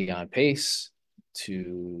be on pace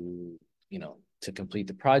to, to complete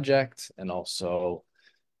the project, and also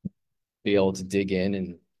be able to dig in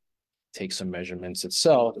and take some measurements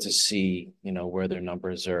itself to see, where their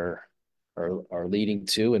numbers are leading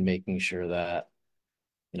to, and making sure that,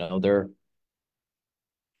 they're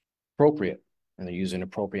appropriate and they're using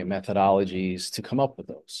appropriate methodologies to come up with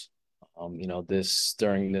those.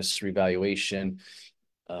 During this revaluation,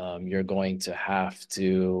 you're going to have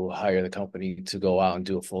to hire the company to go out and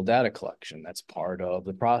do a full data collection. That's part of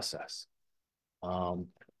the process.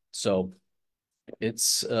 So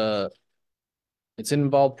it's an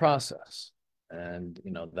involved process, and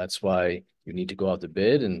that's why you need to go out to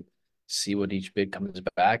bid and see what each bid comes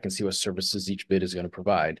back and see what services each bid is going to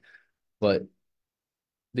provide. But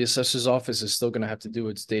the assessor's office is still going to have to do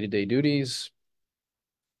its day-to-day duties,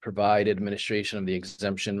 provide administration of the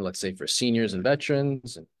exemption, let's say for seniors and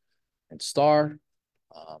veterans and STAR,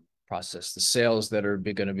 process the sales that are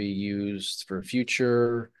going to be used for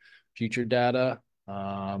future data.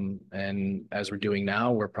 And as we're doing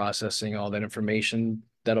now, we're processing all that information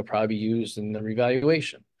that'll probably be used in the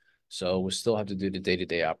revaluation. So we still have to do the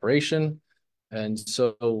day-to-day operation. And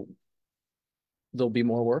so there'll be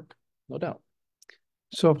more work, no doubt.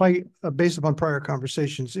 So if based upon prior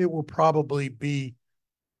conversations, it will probably be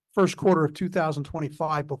first quarter of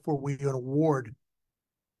 2025 before we award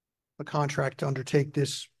a contract to undertake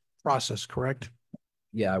this process, correct?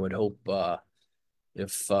 Yeah, I would hope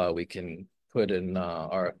if we can put an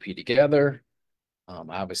RFP together,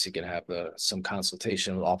 Obviously gonna have some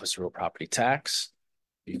consultation with Office of Real Property Tax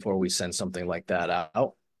before we send something like that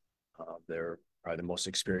out. They're probably the most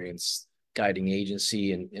experienced guiding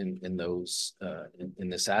agency in those in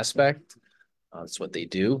this aspect. That's what they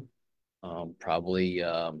do. Probably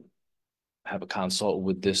have a consult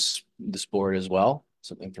with this board as well,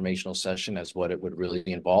 some informational session as what it would really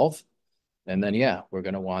involve. And then, yeah, we're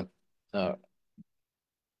going to want an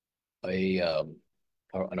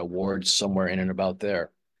award somewhere in and about there.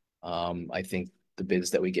 I think the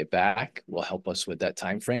bids that we get back will help us with that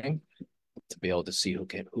time frame to be able to see who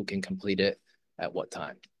can complete it at what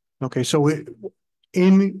time. Okay, so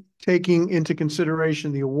in taking into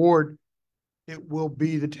consideration the award, it will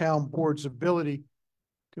be the town board's ability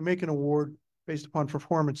to make an award based upon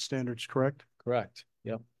performance standards, correct? Correct.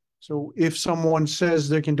 Yep. So if someone says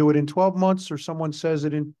they can do it in 12 months or someone says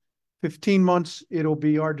it in 15 months, it'll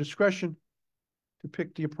be our discretion to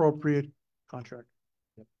pick the appropriate contract,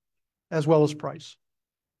 yep, as well as price.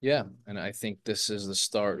 Yeah, and I think this is the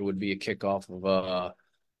start. It would be a kickoff of a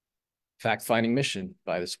fact-finding mission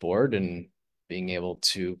by this board and being able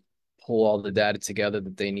to pull all the data together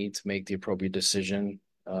that they need to make the appropriate decision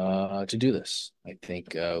to do this. I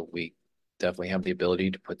think we definitely have the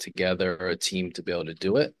ability to put together a team to be able to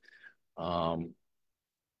do it. And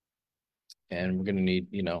we're going to need,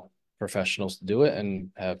 professionals to do it and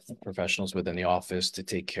have professionals within the office to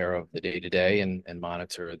take care of the day-to-day and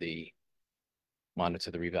monitor the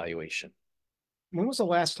revaluation. When was the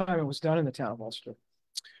last time it was done in the town of Ulster?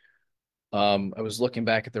 I was looking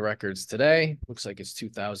back at the records today. Looks like it's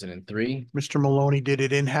 2003. Mr. Maloney did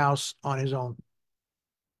it in-house on his own.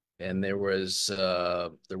 And there was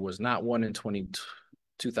not one in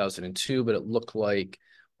 2002, but it looked like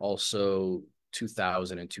also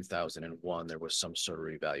 2000 and 2001, there was some sort of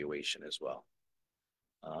revaluation as well.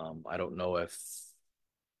 I don't know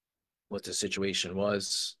what the situation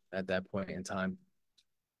was at that point in time.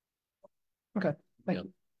 Okay, thank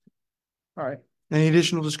you. All right. Any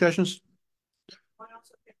additional discussions?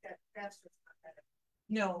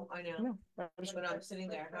 No, I know. No, When I'm sitting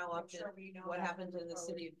there, how often, what happens in the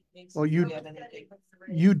city of Kingston? Well, Do we have anything?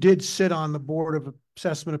 you did sit on the Board of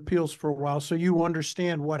Assessment Appeals for a while, so you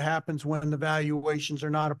understand what happens when the valuations are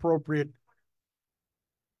not appropriate.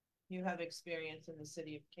 You have experience in the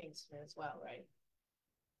city of Kingston as well, right?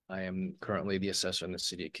 I am currently the assessor in the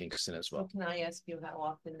city of Kingston as So well. can I ask you how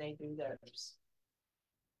often they do theirs?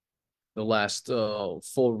 The last full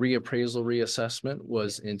reappraisal reassessment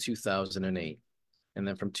was in 2008. And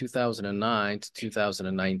then from 2009 to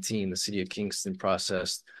 2019, the city of Kingston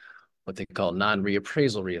processed what they call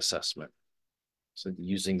non-reappraisal reassessment. So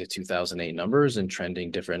using the 2008 numbers and trending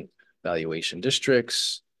different valuation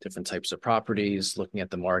districts, different types of properties, looking at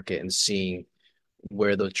the market and seeing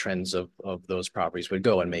where the trends of those properties would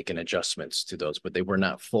go and making adjustments to those. But they were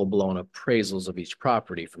not full-blown appraisals of each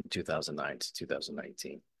property from 2009 to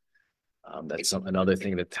 2019. That's another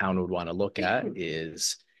thing the town would want to look at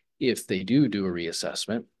is if they do a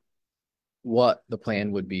reassessment, what the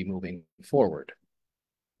plan would be moving forward.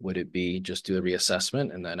 Would it be just do a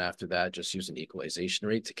reassessment and then after that just use an equalization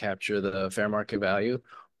rate to capture the fair market value?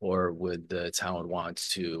 Or would the town want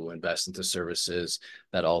to invest into services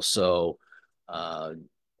that also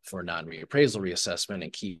for non-reappraisal reassessment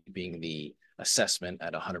and keeping the assessment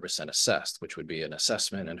at 100% assessed, which would be an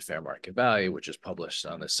assessment and a fair market value, which is published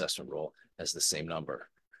on the assessment roll as the same number.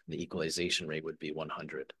 The equalization rate would be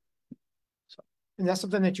 100. And that's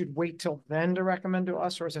something that you'd wait till then to recommend to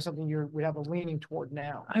us, or is that something we have a leaning toward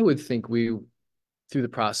now? I would think through the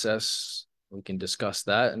process, we can discuss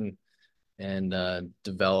that and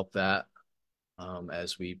develop that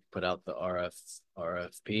as we put out the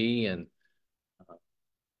RFP and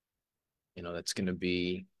that's going to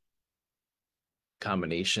be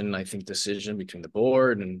combination, I think, decision between the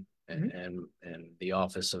board and the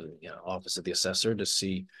office of the assessor to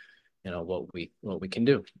see, what we can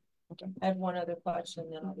do. Okay. I have one other question,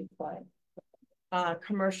 then I'll be quiet.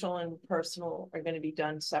 Commercial and personal are going to be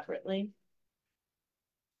done separately.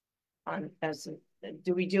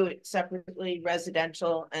 Do we do it separately,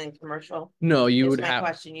 residential and commercial? No, you would my have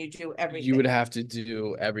question. You do everything. You would have to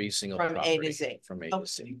do every single from property A to Z. From A to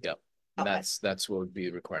Z. Yep. Okay. That's what would be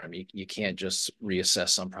the requirement. You can't just reassess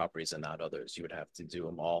some properties and not others. You would have to do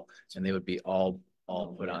them all, and they would be all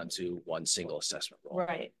put onto one single assessment roll.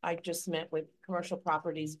 Right. I just meant with commercial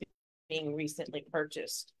properties being recently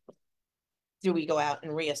purchased. Do we go out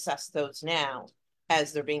and reassess those now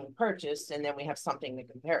as they're being purchased, and then we have something to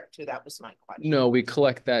compare it to? That was my question. No, we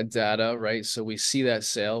collect that data, right? So we see that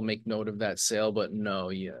sale, make note of that sale, but no,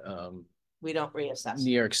 we don't reassess.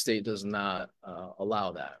 New York State does not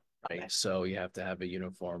allow that. Right. Okay. So you have to have a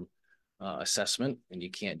uniform assessment, and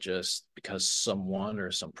you can't just, because someone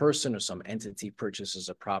or some person or some entity purchases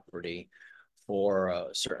a property for a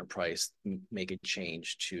certain price, make a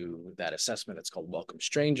change to that assessment. It's called welcome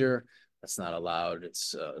stranger. That's not allowed.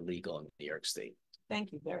 It's illegal in New York State.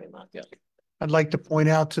 Thank you very much. Yeah. I'd like to point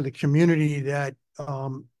out to the community that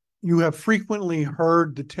you have frequently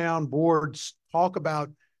heard the town boards talk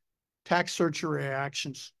about tax certiorari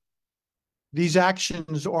actions. These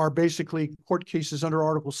actions are basically court cases under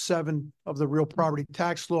Article 7 of the real property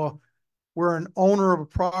tax law, where an owner of a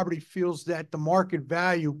property feels that the market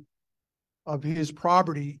value of his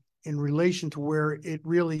property in relation to where it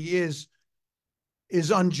really is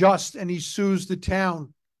unjust, and he sues the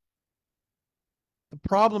town. The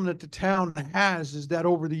problem that the town has is that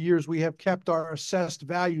over the years, we have kept our assessed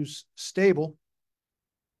values stable.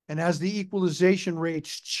 And as the equalization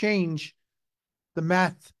rates change, the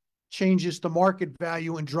math changes the market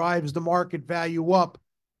value and drives the market value up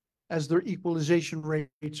as their equalization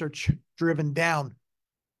rates are driven down.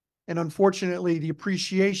 And unfortunately, the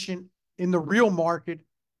appreciation in the real market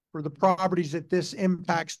for the properties that this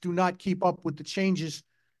impacts do not keep up with the changes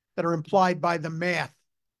that are implied by the math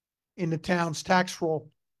in the town's tax roll.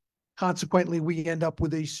 Consequently, we end up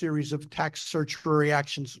with a series of tax certiorari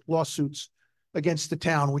actions, lawsuits against the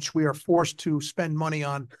town, which we are forced to spend money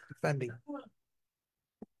on defending.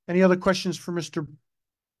 Any other questions for Mr.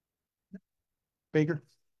 Baker?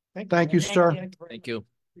 Thank you, sir. Thank you.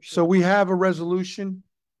 So we have a resolution.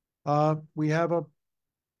 We have a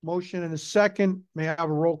motion and a second. May I have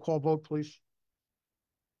a roll call vote, please?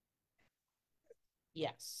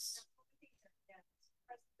 Yes.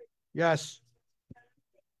 Yes.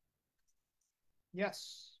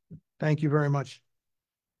 Yes. Thank you very much.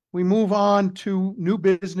 We move on to new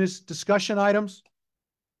business discussion items.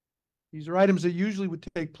 These are items that usually would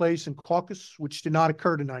take place in caucus, which did not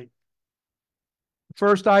occur tonight. The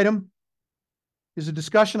first item is a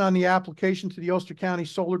discussion on the application to the Ulster County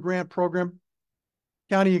Solar Grant Program.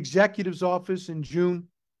 County Executive's Office in June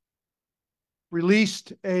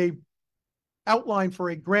released a outline for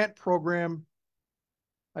a grant program.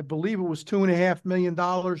 I believe it was $2.5 million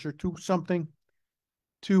or two something,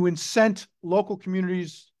 to incent local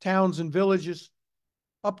communities, towns, and villages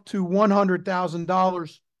up to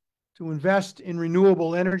 $100,000 to invest in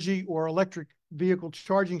renewable energy or electric vehicle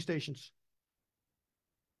charging stations.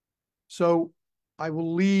 So I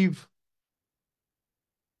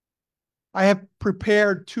have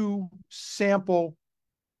prepared 2 sample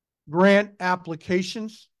grant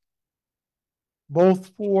applications,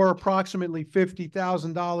 both for approximately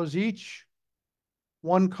 $50,000 each.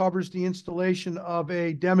 One covers the installation of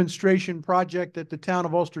a demonstration project at the Town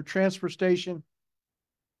of Ulster Transfer Station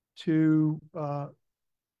to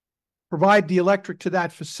provide the electric to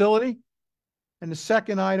that facility. And the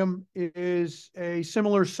second item is a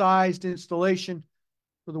similar sized installation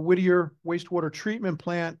for the Whittier wastewater treatment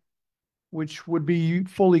plant, which would be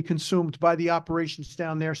fully consumed by the operations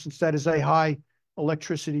down there, since that is a high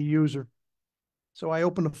electricity user. So I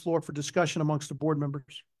open the floor for discussion amongst the board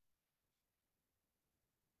members.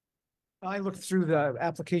 I looked through the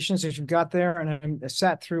applications that you've got there, and I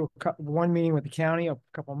sat through one meeting with the county a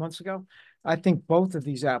couple of months ago. I think both of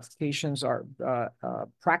these applications are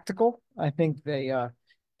practical. I think they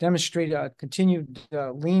demonstrate a continued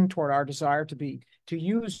lean toward our desire to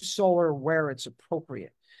use solar where it's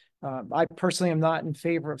appropriate. I personally am not in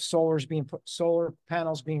favor of solar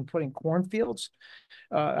panels being put in cornfields.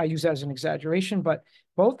 I use that as an exaggeration, but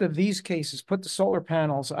both of these cases put the solar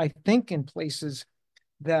panels, I think, in places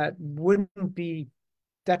that wouldn't be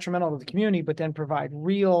detrimental to the community, but then provide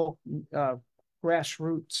real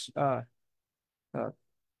grassroots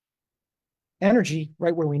energy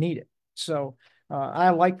right where we need it. So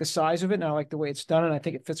I like the size of it, and I like the way it's done, and I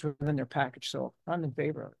think it fits within their package. So I'm in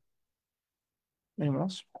favor of it. Anyone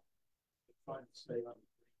else?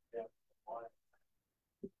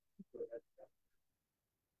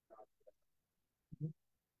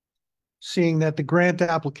 Seeing that the grant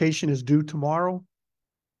application is due tomorrow,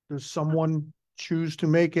 does someone choose to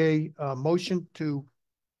make a motion to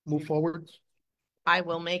move forward? I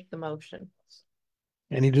will make the motion.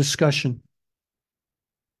 Any discussion?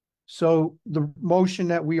 So the motion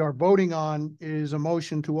that we are voting on is a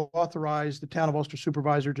motion to authorize the Town of Ulster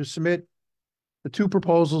Supervisor to submit the 2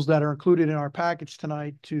 proposals that are included in our package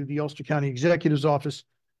tonight to the Ulster County Executive's Office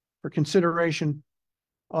for consideration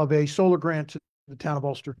of a solar grant to the Town of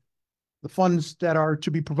Ulster. The funds that are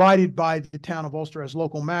to be provided by the Town of Ulster as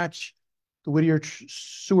local match, the Whittier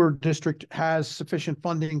Sewer District has sufficient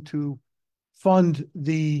funding to fund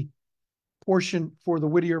the portion for the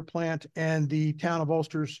Whittier plant, and the Town of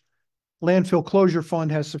Ulster's landfill closure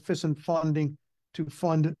fund has sufficient funding to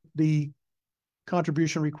fund the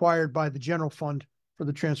contribution required by the general fund for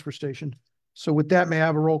the transfer station. So with that, may I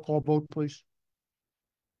have a roll call vote, please?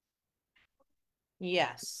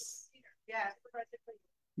 Yes.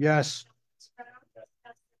 Yes.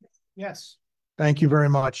 Yes. Thank you very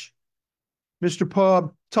much.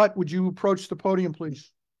 Mr. Tut, would you approach the podium,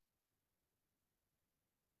 please?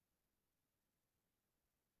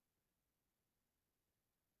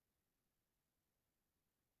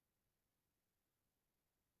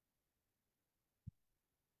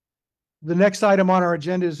 The next item on our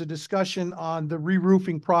agenda is a discussion on the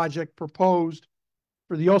re-roofing project proposed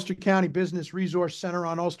for the Ulster County Business Resource Center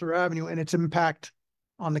on Ulster Avenue and its impact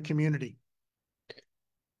on the community.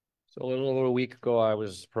 So a little over a week ago, I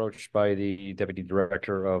was approached by the Deputy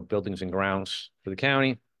Director of Buildings and Grounds for the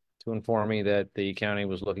county to inform me that the county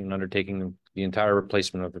was looking at undertaking the entire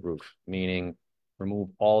replacement of the roof, meaning remove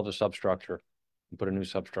all of the substructure and put a new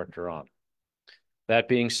substructure on. That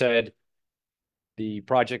being said, the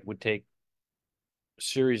project would take a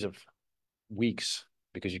series of weeks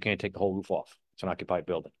because you can't take the whole roof off. It's an occupied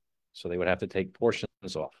building. So they would have to take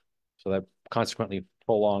portions off. So that consequently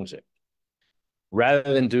prolongs it.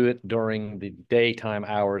 Rather than do it during the daytime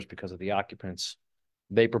hours because of the occupants,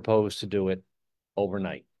 they propose to do it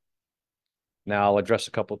overnight. Now I'll address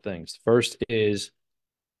a couple of things. First is,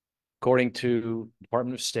 according to the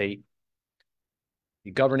Department of State,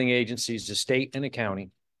 the governing agencies, the state and the county,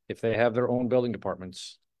 if they have their own building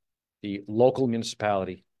departments, the local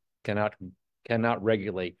municipality cannot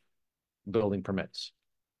regulate building permits.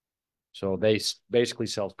 So they basically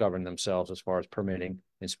self-govern themselves as far as permitting,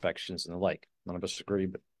 inspections, and the like. None of us agree,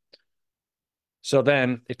 but so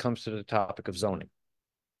then it comes to the topic of zoning.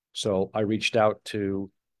 So I reached out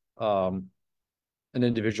to an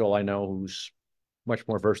individual I know who's much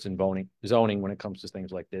more versed in zoning when it comes to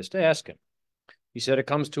things like this, to ask him. He said it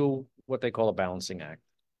comes to what they call a balancing act.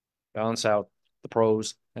 Balance out the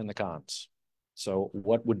pros and the cons. So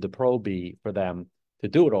what would the pro be for them to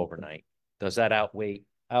do it overnight? Does that outweigh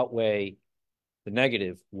the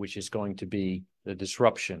negative, which is going to be the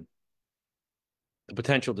disruption, the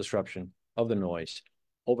potential disruption of the noise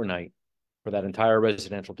overnight for that entire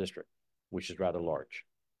residential district, which is rather large?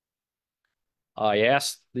 I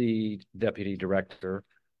asked the deputy director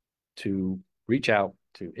to reach out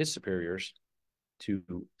to his superiors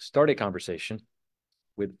to start a conversation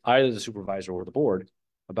with either the supervisor or the board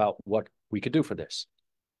about what we could do for this.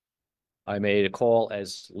 I made a call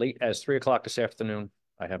as late as 3 o'clock this afternoon.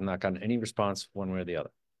 I have not gotten any response one way or the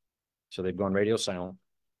other. So they've gone radio silent.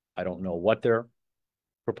 I don't know what their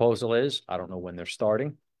proposal is. I don't know when they're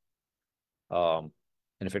starting. And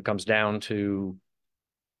if it comes down to,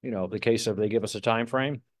 the case of they give us a time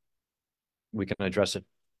frame, we can address it.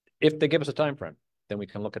 If they give us a time frame, then we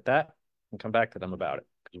can look at that and come back to them about it.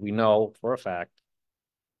 Because we know for a fact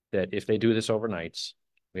that if they do this overnights,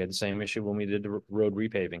 we had the same issue when we did the road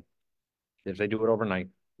repaving. If they do it overnight,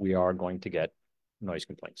 we are going to get noise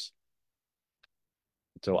complaints.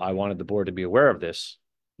 So I wanted the board to be aware of this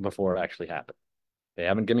before it actually happened. They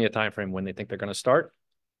haven't given me a time frame when they think they're going to start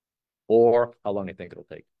or how long they think it'll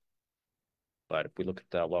take. But if we look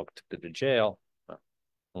at how long it took to the jail, I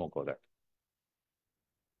won't go there.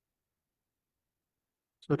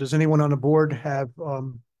 So does anyone on the board have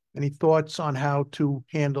any thoughts on how to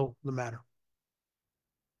handle the matter?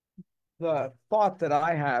 The thought that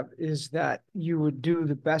I have is that you would do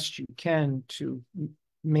the best you can to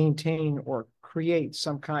maintain or create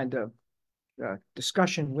some kind of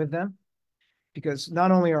discussion with them. Because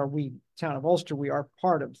not only are we town of Ulster, we are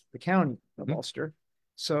part of the county of Ulster.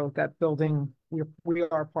 So that building, we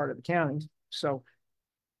are part of the county. So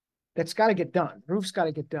that's got to get done. Roof's got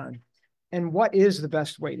to get done. And what is the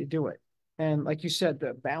best way to do it? And like you said,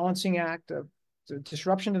 the balancing act of the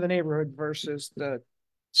disruption to the neighborhood versus the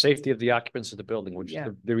safety of the occupants of the building, which is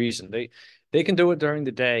the reason they can do it during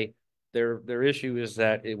the day. Their issue is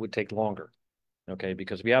that it would take longer. Okay,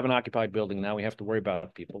 because we have an occupied building now, we have to worry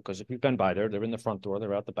about people, because if you've been by there, they're in the front door,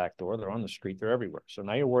 they're out the back door, they're on the street, they're everywhere. So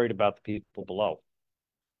now you're worried about the people below.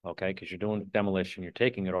 Okay, because you're doing demolition, you're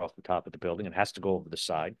taking it off the top of the building, it has to go over the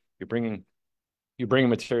side. You're bringing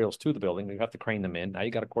materials to the building, you have to crane them in. Now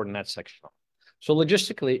you got to cordon that section off. So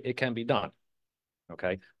logistically, it can be done.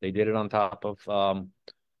 Okay, they did it on top of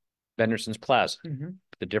Benderson's Plaza.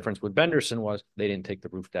 The difference with Benderson was they didn't take the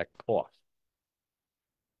roof deck off.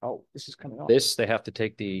 Oh, this is coming off. This, they have to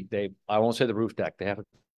take I won't say the roof deck, they have to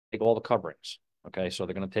take all the coverings. Okay, so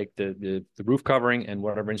they're going to take the roof covering and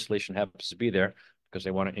whatever insulation happens to be there, because they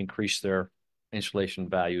want to increase their insulation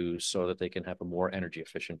values so that they can have a more energy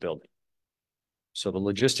efficient building. So the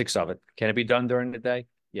logistics of it, can it be done during the day?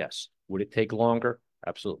 Yes. Would it take longer?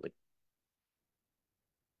 Absolutely.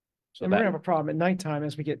 So And we're gonna that, have a problem at nighttime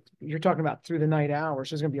as you're talking about through the night hours.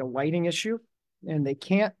 There's gonna be a lighting issue. And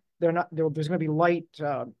there's gonna be light,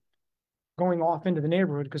 going off into the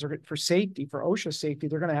neighborhood because for safety, for OSHA safety,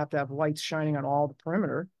 they're gonna have lights shining on all the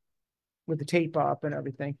perimeter with the tape up and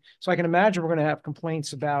everything. So I can imagine we're gonna have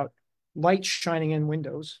complaints about lights shining in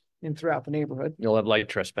windows in throughout the neighborhood. you'll have light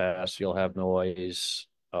trespass, you'll have noise.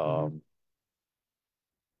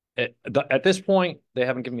 At this point, they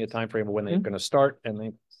haven't given me a time frame of when they're going to start, and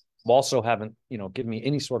they also haven't, given me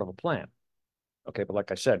any sort of a plan. Okay, but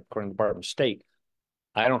like I said, according to the Department of State,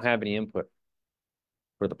 I don't have any input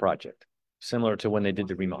for the project, similar to when they did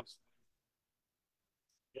the remodel.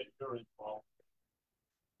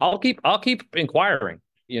 I'll keep inquiring,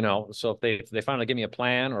 so if they finally give me a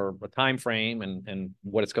plan or a time frame and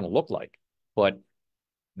what it's going to look like, but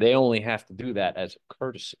they only have to do that as a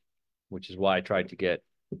courtesy, which is why I tried to get.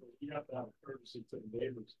 You have to have a courtesy to the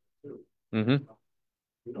neighbors too. Mm-hmm.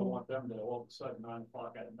 We don't want them to all of a sudden 9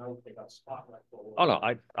 o'clock at night, they got spotlight. Oh no,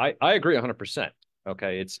 I agree 100%.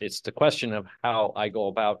 Okay, it's the question of how I go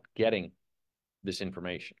about getting this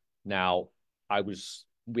information. Now, I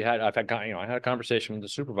had a conversation with the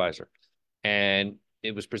supervisor, and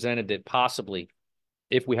it was presented that possibly,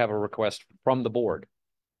 if we have a request from the board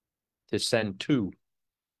to send to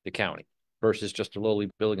the county versus just a lowly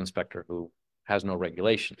building inspector who has no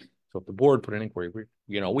regulation. So if the board put an inquiry,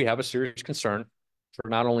 we have a serious concern for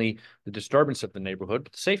not only the disturbance of the neighborhood,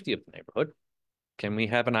 but the safety of the neighborhood. Can we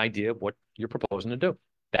have an idea of what you're proposing to do?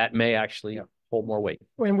 That may actually hold more weight.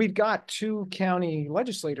 And we've got 2 county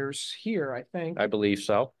legislators here, I think. I believe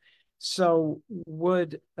so. So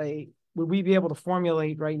would we be able to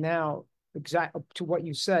formulate right now to what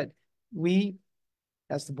you said? We,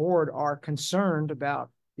 as the board, are concerned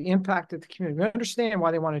about the impact of the community. We understand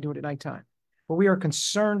why they want to do it at nighttime, but we are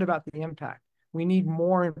concerned about the impact. We need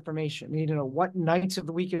more information. We need to know what nights of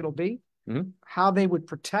the week it'll be, how they would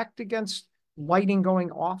protect against lighting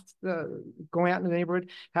going out in the neighborhood,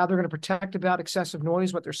 how they're going to protect about excessive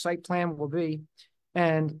noise, what their site plan will be,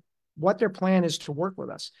 and what their plan is to work with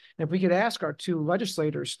us. And if we could ask our 2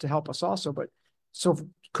 legislators to help us also,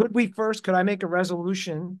 could I make a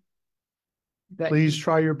resolution that? Please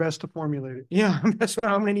try your best to formulate it. Yeah, that's what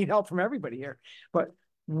I'm going to need help from everybody here. But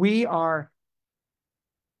we are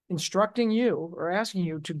instructing you or asking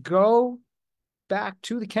you to go back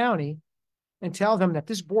to the county and tell them that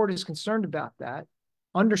this board is concerned about that,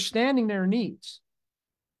 understanding their needs.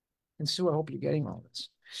 And Sue, I hope you're getting all this.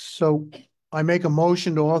 So I make a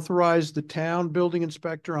motion to authorize the town building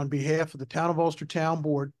inspector on behalf of the Town of Ulster Town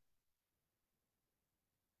Board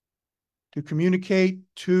to communicate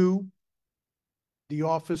to the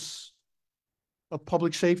Office of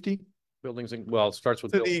Public Safety. It starts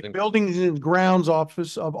with to the Buildings and Grounds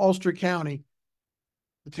Office of Ulster County,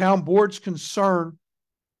 the town board's concern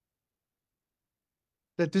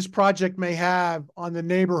that this project may have on the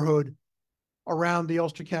neighborhood around the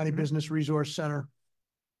Ulster County Business Resource Center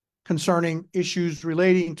concerning issues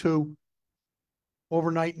relating to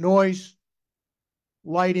overnight noise,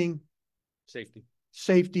 lighting,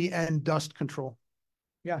 safety, and dust control.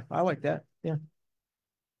 Yeah, I like that. Yeah.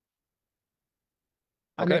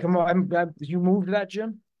 Okay. You moved that,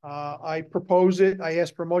 Jim? I propose it. I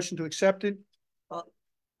ask for a motion to accept it.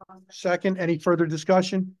 Second, any further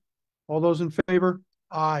discussion? All those in favor?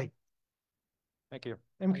 Aye. Thank you.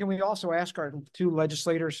 And can we also ask our 2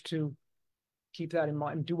 legislators to keep that in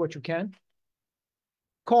mind and do what you can?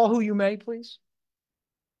 Call who you may, please.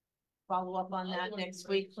 Follow up on that next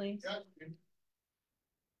week, please.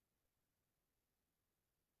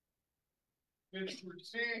 We're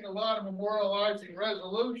seeing a lot of memorializing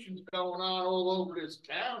resolutions going on all over this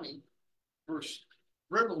county for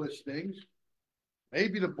frivolous things.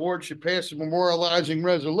 Maybe the board should pass a memorializing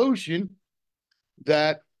resolution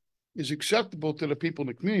that is acceptable to the people in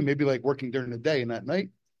the community, maybe like working during the day and at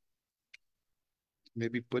night.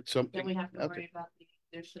 Maybe put something. Then we have to worry about the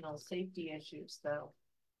additional safety issues though,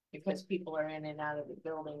 because people are in and out of the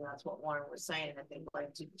building. That's what Warren was saying. I think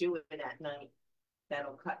like to do it at night,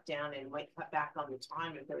 that'll cut down and might cut back on the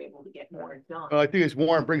time if they're able to get more done. I think as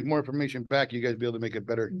Warren brings more information back, you guys be able to make it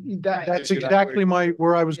better. That's exactly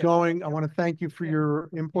where I was going. I want to thank you for your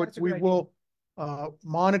input. We will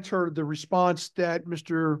monitor the response that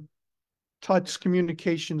Mr. Tutt's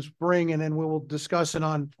communications bring, and then we will discuss it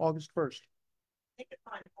on August 1st.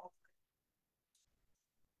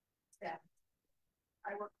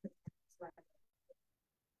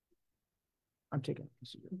 I'm taking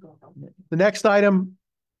the next item.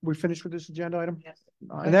 We finished with this agenda item? Yes.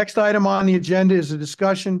 The next item on the agenda is a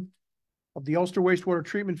discussion of the Ulster Wastewater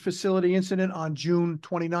Treatment Facility incident on June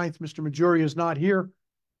 29th. Mr. Majori is not here.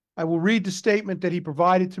 I will read the statement that he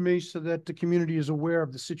provided to me so that the community is aware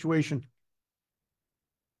of the situation.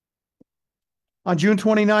 On June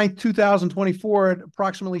 29th, 2024, at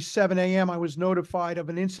approximately 7 a.m., I was notified of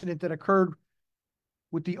an incident that occurred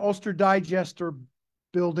with the Ulster Digester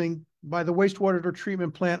building by the wastewater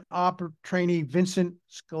treatment plant trainee Vincent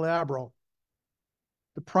Scalabro.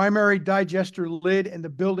 The primary digester lid and the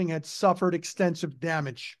building had suffered extensive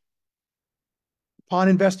damage. Upon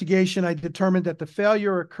investigation, I determined that the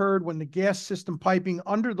failure occurred when the gas system piping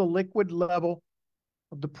under the liquid level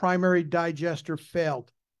of the primary digester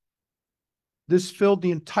failed. This filled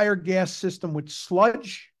the entire gas system with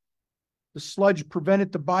sludge. The sludge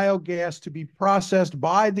prevented the biogas to be processed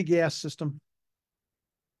by the gas system.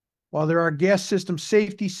 While there are gas system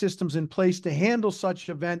safety systems in place to handle such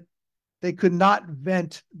an event, they could not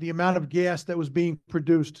vent the amount of gas that was being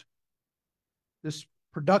produced. This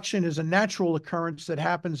production is a natural occurrence that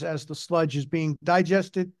happens as the sludge is being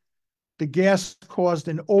digested. The gas caused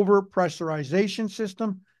an overpressurization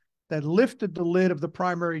system that lifted the lid of the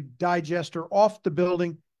primary digester off the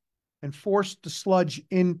building and forced the sludge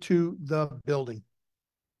into the building.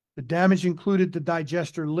 The damage included the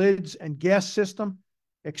digester lids and gas system,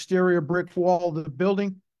 exterior brick wall of the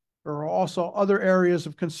building. There are also other areas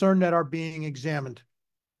of concern that are being examined.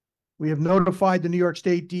 We have notified the New York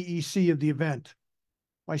State DEC of the event.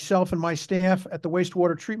 Myself and my staff at the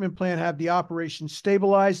wastewater treatment plant have the operation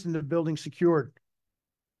stabilized and the building secured.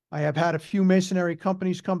 I have had a few masonry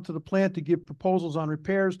companies come to the plant to give proposals on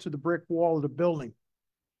repairs to the brick wall of the building.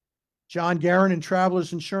 John Guerin and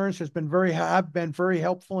Travelers Insurance have been very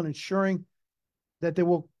helpful in ensuring that they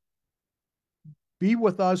will be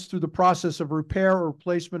with us through the process of repair or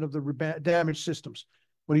replacement of the damaged systems.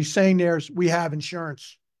 What he's saying there is we have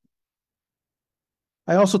insurance.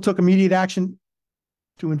 I also took immediate action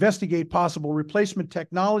to investigate possible replacement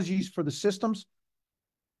technologies for the systems.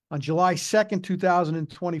 On July 2nd,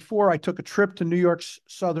 2024, I took a trip to New York's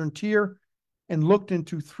Southern Tier and looked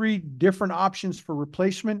into 3 different options for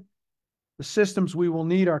replacement. The systems we will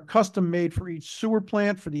need are custom made for each sewer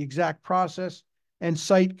plant for the exact process and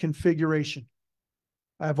site configuration.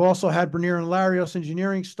 I have also had Bernier and Larios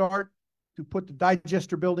Engineering start to put the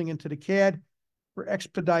digester building into the CAD for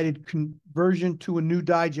expedited conversion to a new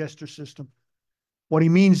digester system. What he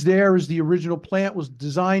means there is the original plant was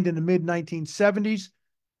designed in the mid-1970s.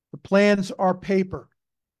 The plans are paper.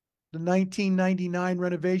 The 1999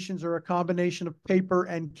 renovations are a combination of paper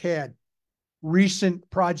and CAD. Recent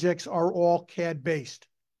projects are all CAD-based.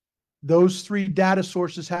 Those 3 data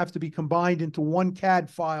sources have to be combined into one CAD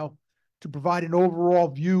file to provide an overall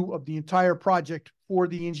view of the entire project for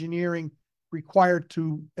the engineering required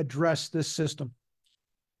to address this system.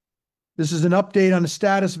 This is an update on the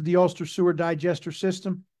status of the Ulster Sewer Digester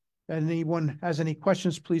System. And anyone has any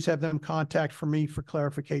questions, please have them contact for me for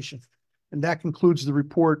clarification. And that concludes the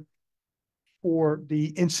report for the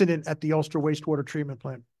incident at the Ulster Wastewater Treatment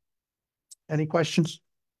Plant. Any questions?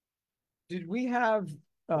 Did we have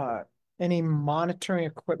any monitoring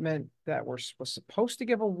equipment that was supposed to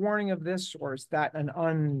give a warning of this, or is that an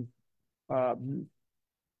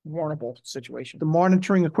unwarrantable situation? The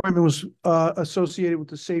monitoring equipment was associated with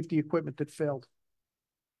the safety equipment that failed.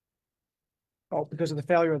 Oh, because of the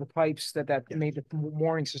failure of the pipes that made the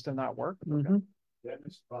warning system not work? Mm-hmm.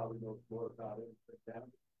 Dennis probably knows more about it.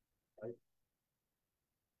 Right?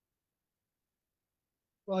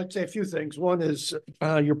 Well, I'd say a few things. One is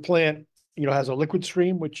your plant, has a liquid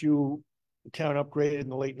stream, which the town upgraded in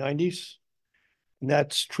the late 90s. And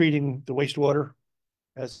that's treating the wastewater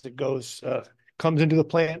as it comes into the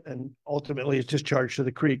plant and ultimately is discharged to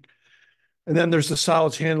the creek. And then there's the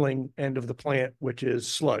solids handling end of the plant, which is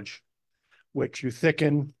sludge, which you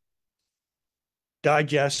thicken,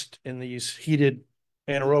 digest in these heated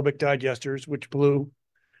anaerobic digesters, which blew,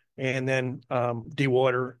 and then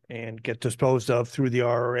dewater and get disposed of through the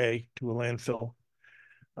RRA to a landfill.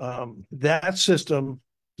 That system,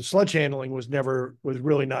 the sludge handling was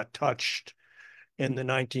really not touched in the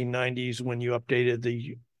 1990s when you updated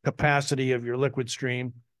the capacity of your liquid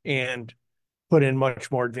stream and put in much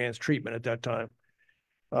more advanced treatment at that time.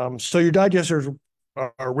 So your digesters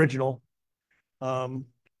are original.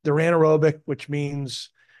 They're anaerobic, which means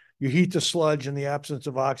you heat the sludge in the absence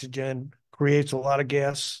of oxygen, creates a lot of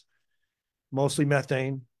gas, mostly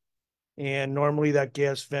methane. And normally that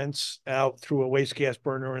gas vents out through a waste gas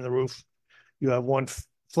burner in the roof. You have one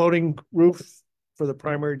floating roof for the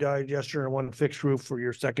primary digester and one fixed roof for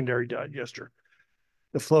your secondary digester.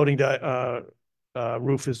 The floating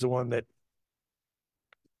roof is the one that,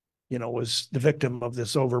 was the victim of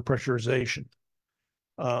this overpressurization.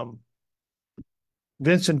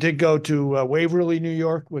 Vincent did go to Waverly, New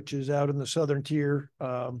York, which is out in the southern tier,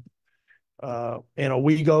 and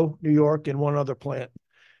Owego, New York, and one other plant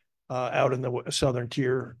out in the southern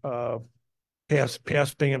tier,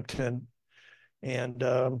 past Binghamton,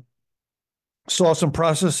 and saw some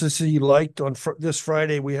processes he liked. On this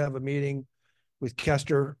Friday, we have a meeting with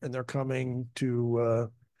Kester, and they're coming to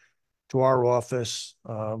our office.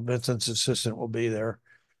 Vincent's assistant will be there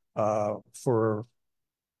for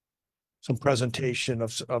some presentation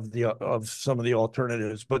of some of the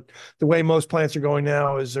alternatives. But the way most plants are going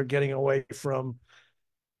now is they're getting away from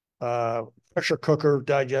pressure cooker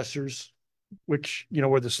digesters, which,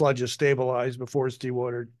 where the sludge is stabilized before it's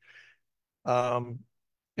dewatered.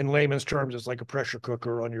 In layman's terms, it's like a pressure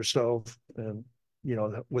cooker on your stove, and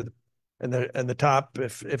the top,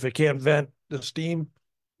 if it can't vent the steam,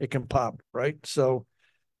 it can pop, right? So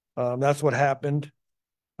that's what happened.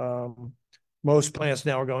 Most plants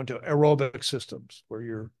now are going to aerobic systems where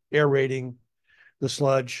you're aerating the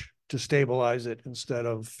sludge to stabilize it instead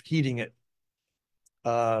of heating it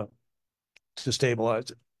to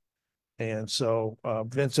stabilize it. And so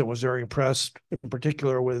Vincent was very impressed, in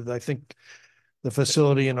particular with, I think, the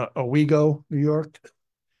facility in Owego, New York,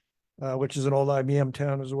 which is an old IBM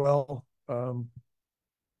town as well.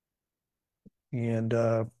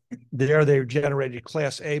 There they generated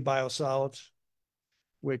Class A biosolids,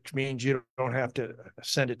 which means you don't have to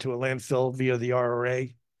send it to a landfill via the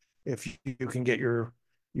RRA. If you can get your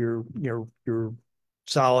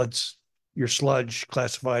solids, your sludge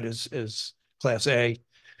classified as Class A,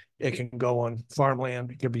 it can go on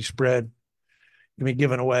farmland. It can be spread. It can be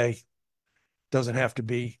given away. Doesn't have to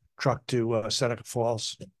be trucked to Seneca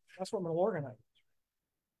Falls. That's what Milorganite is.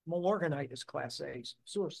 Milorganite is Class A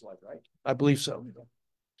sewer sludge, right? I believe so.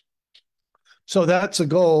 So that's a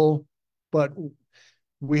goal, but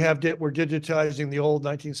we're digitizing the old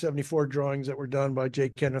 1974 drawings that were done by J.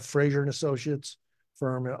 Kenneth Fraser and Associates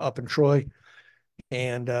firm up in Troy,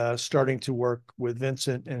 and starting to work with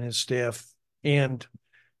Vincent and his staff and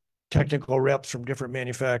technical reps from different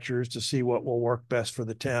manufacturers to see what will work best for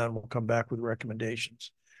the town. We'll come back with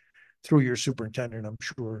recommendations through your superintendent, I'm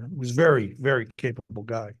sure. He was very, very capable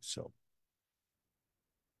guy. So,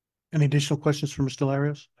 any additional questions for Mr.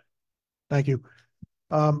 Larios? Thank you.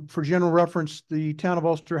 For general reference, the town of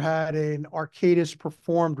Ulster had an Arcadis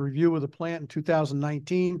performed review of the plant in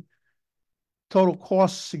 2019. Total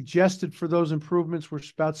costs suggested for those improvements were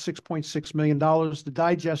about $6.6 million. The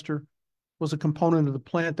digester was a component of the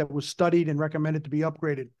plant that was studied and recommended to be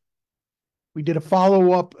upgraded. We did a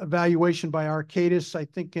follow-up evaluation by Arcadis, I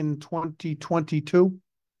think in 2022.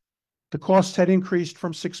 The costs had increased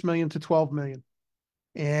from $6 million to $12 million.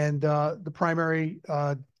 And the primary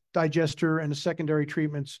digester and the secondary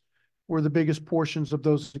treatments were the biggest portions of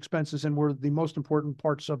those expenses and were the most important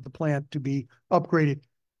parts of the plant to be upgraded.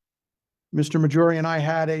 Mr. Majori and I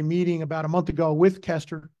had a meeting about a month ago with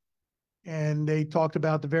Kester, and they talked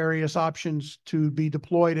about the various options to be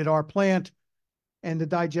deployed at our plant, and the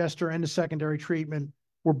digester and the secondary treatment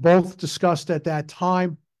were both discussed at that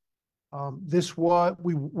time.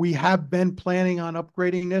 We have been planning on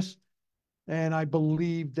upgrading this, and I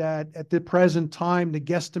believe that at the present time, the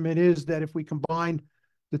guesstimate is that if we combine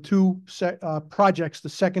the two projects, the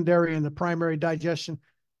secondary and the primary digestion,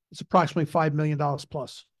 it's approximately $5 million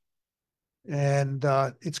plus. And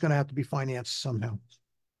it's going to have to be financed somehow.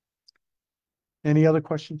 Any other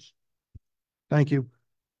questions? Thank you.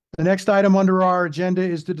 The next item under our agenda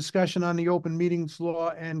is the discussion on the open meetings law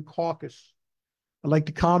and caucus. I'd like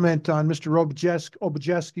to comment on Mr.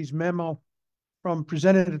 Obujeski's memo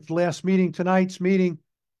presented at the last meeting. Tonight's meeting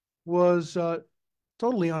was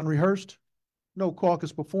totally unrehearsed. No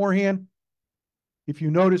caucus beforehand. If you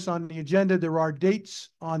notice on the agenda, there are dates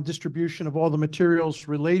on distribution of all the materials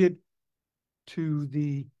related to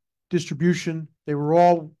the distribution. They were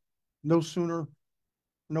all no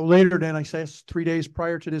later than, I guess, 3 days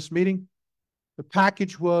prior to this meeting. The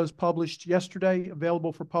package was published yesterday,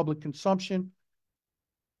 available for public consumption.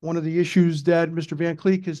 One of the issues that Mr. Van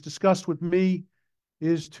Cleek has discussed with me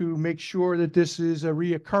is to make sure that this is a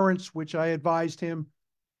reoccurrence, which I advised him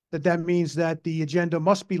that means that the agenda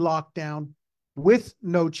must be locked down with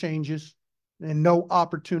no changes and no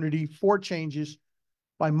opportunity for changes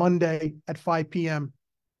by Monday at 5 p.m.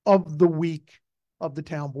 of the week of the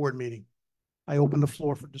town board meeting. I open the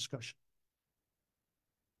floor for discussion.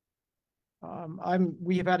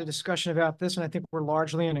 We have had a discussion about this, and I think we're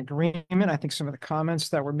largely in agreement. I think some of the comments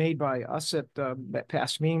that were made by us at that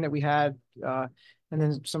past meeting that we had, and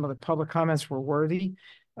then some of the public comments were worthy.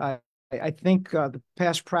 I think the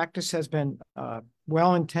past practice has been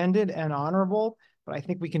well intended and honorable, but I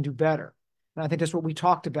think we can do better. And I think that's what we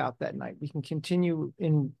talked about that night. We can continue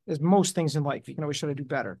as most things in life. You can always try to do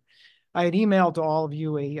better. I had emailed to all of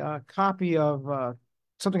you a copy of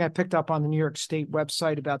something I picked up on the New York State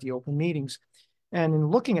website about the open meetings. And in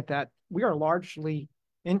looking at that, we are largely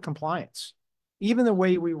in compliance. Even the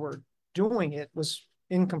way we were doing it was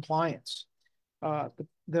in compliance.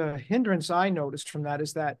 The hindrance I noticed from that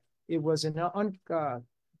is that it was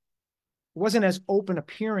wasn't as open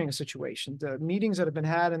appearing a situation. The meetings that have been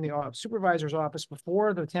had in the supervisor's office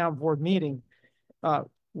before the town board meeting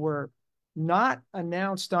were not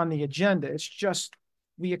announced on the agenda. It's just,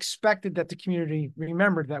 we expected that the community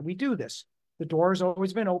remembered that we do this. The door has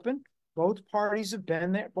always been open. Both parties have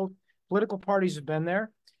been there. Both political parties have been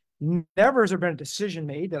there. Never has there been a decision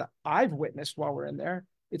made that I've witnessed while we're in there.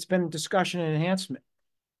 It's been discussion and enhancement.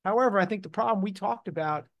 However, I think the problem we talked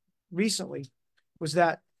about recently was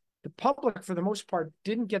that the public, for the most part,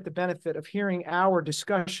 didn't get the benefit of hearing our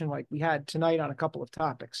discussion like we had tonight on a couple of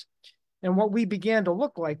topics. And what we began to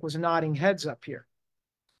look like was nodding heads up here.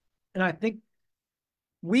 And I think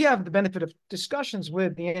we have the benefit of discussions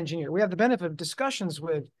with the engineer. We have the benefit of discussions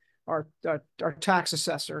with our tax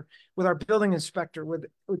assessor, with our building inspector, with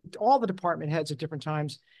all the department heads at different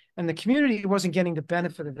times. And the community wasn't getting the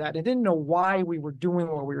benefit of that. It didn't know why we were doing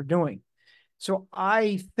what we were doing. So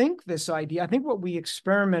I think this idea, I think what we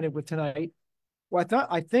experimented with tonight,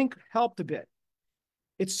 I think helped a bit.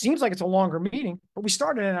 It seems like it's a longer meeting, but we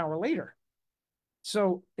started an hour later.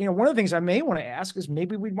 So, one of the things I may want to ask is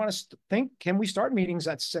maybe we'd want to think, can we start meetings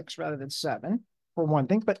at 6 rather than 7 for one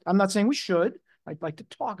thing? But I'm not saying we should. I'd like to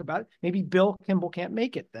talk about it. Maybe Bill Kimball can't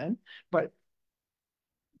make it then, but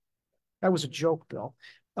that was a joke, Bill.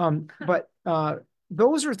 But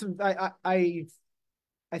those are,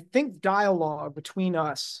 I think dialogue between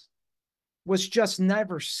us was just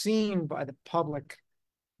never seen by the public,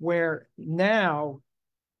 where now,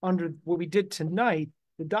 under what we did tonight,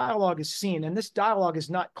 the dialogue is seen, and this dialogue is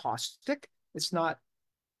not caustic, it's not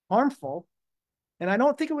harmful, and I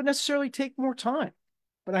don't think it would necessarily take more time,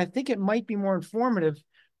 but I think it might be more informative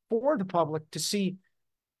for the public to see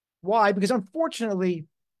why, because unfortunately,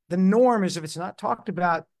 the norm is if it's not talked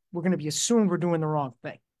about, we're going to be assumed we're doing the wrong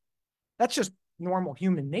thing. That's just normal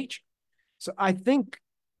human nature. So I think,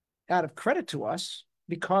 out of credit to us,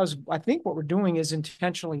 because I think what we're doing is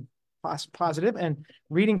intentionally positive, and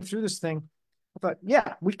reading through this thing, I thought,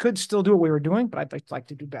 yeah, we could still do what we were doing, but I'd like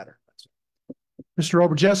to do better. Mr.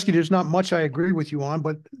 Oberjeski, there's not much I agree with you on,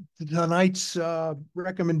 but tonight's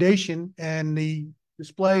recommendation and the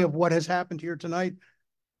display of what has happened here tonight,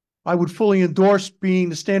 I would fully endorse being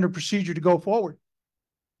the standard procedure to go forward.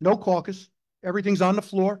 No caucus, everything's on the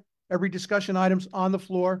floor, every discussion item's on the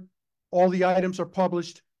floor, all the items are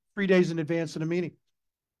published 3 days in advance of the meeting.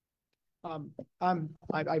 I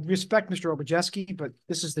respect Mr. Oberjeski, but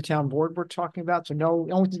this is the town board we're talking about, so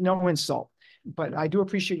no insult. But I do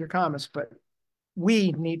appreciate your comments, but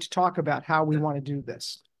we need to talk about how we want to do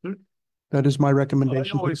this. That is my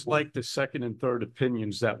recommendation. I always like the second and third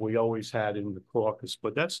opinions that we always had in the caucus,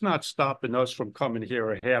 but that's not stopping us from coming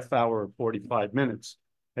here a half hour or 45 minutes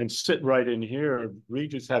and sit right in here.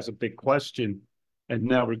 Regis has a big question and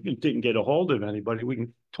now we didn't get a hold of anybody. We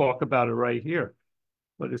can talk about it right here.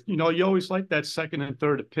 But if, you always like that second and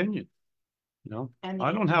third opinion, And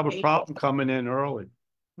I don't have a problem coming in early.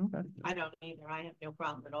 Okay. I don't either. I have no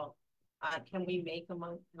problem at all. Can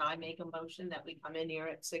I make a motion that we come in here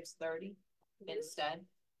at 6:30 instead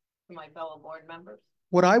for my fellow board members?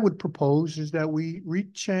 What I would propose is that we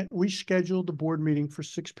reschedule the board meeting for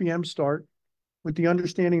 6 p.m. start, with the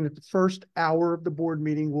understanding that the first hour of the board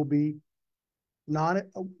meeting would be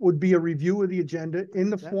a review of the agenda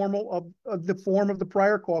in the form of the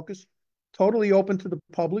prior caucus, totally open to the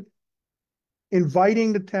public,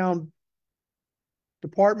 inviting the town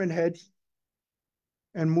department heads,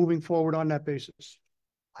 and moving forward on that basis.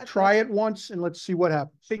 Try it once and let's see what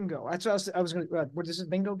happens. Bingo. That's what I was going to, what is this,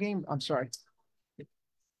 bingo game? I'm sorry.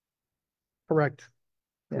 Correct.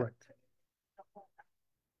 Correct.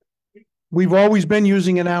 We've always been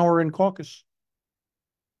using an hour in caucus.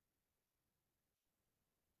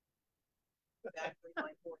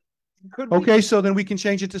 Okay, so then we can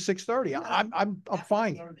change it to 6:30. I'm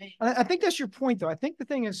fine. I think that's your point, though. I think the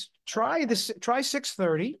thing is, try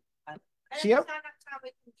 6:30. See,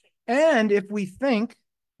 and if we think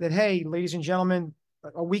that, hey, ladies and gentlemen,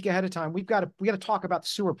 a week ahead of time, we got to talk about the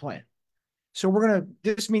sewer plant. So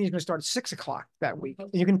this meeting is going to start at 6 o'clock that week. And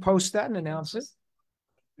you can post that and announce it.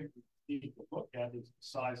 Look at is the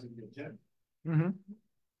size of the agenda. Mm-hmm.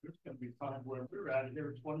 There's going to be time where we're out of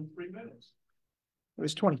here in 23 minutes. It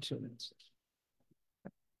was 22 minutes.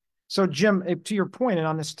 So, Jim, to your point, and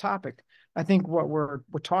on this topic, I think what we're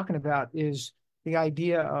talking about is the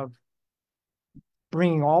idea of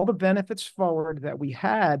bringing all the benefits forward that we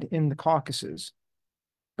had in the caucuses,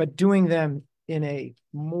 but doing them in a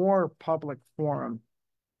more public forum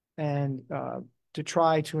and to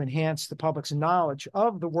try to enhance the public's knowledge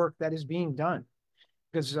of the work that is being done.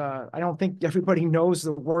 Because I don't think everybody knows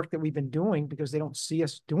the work that we've been doing because they don't see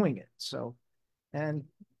us doing it. So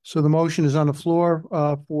the motion is on the floor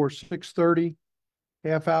for 6:30,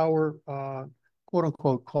 half hour, quote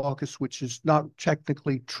unquote caucus, which is not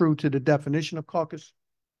technically true to the definition of caucus,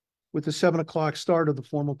 with the 7 o'clock start of the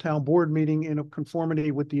formal town board meeting in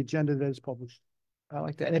conformity with the agenda that is published. I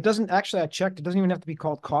like that. And it doesn't actually, I checked, it doesn't even have to be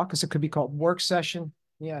called caucus. It could be called work session.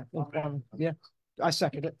 Yeah. Yeah. I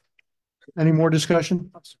second it. Any more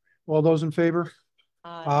discussion? All those in favor?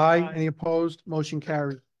 Aye. Any opposed? Motion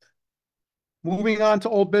carried. Moving on to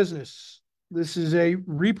old business. This is a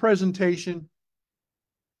representation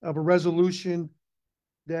of a resolution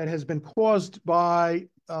that has been caused by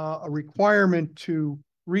a requirement to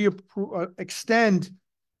extend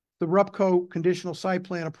the RUPCO conditional site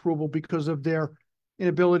plan approval because of their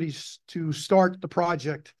inabilities to start the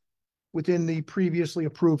project within the previously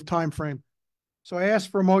approved timeframe. So I ask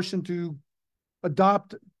for a motion to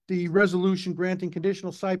adopt the resolution granting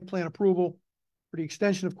conditional site plan approval for the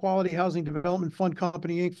extension of Quality Housing Development Fund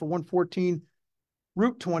Company, Inc. for 114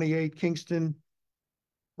 Route 28, Kingston,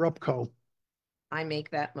 RUPCO. I make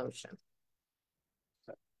that motion.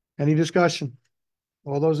 Any discussion?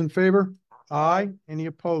 All those in favor? Aye. Any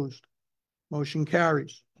opposed? Motion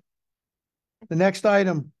carries. The next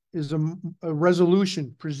item is a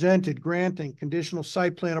resolution presented granting conditional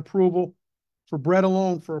site plan approval for Bread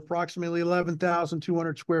Alone for approximately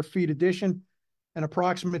 11,200 square feet addition and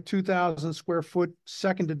approximate 2,000 square foot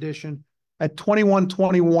second addition at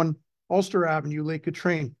 2121 Ulster Avenue, Lake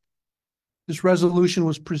Katrine. This resolution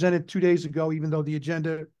was presented 2 days ago, even though the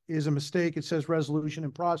agenda is a mistake. It says resolution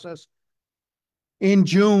in process. In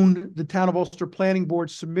June, the Town of Ulster Planning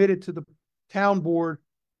Board submitted to the town board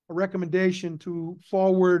a recommendation to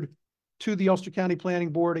forward to the Ulster County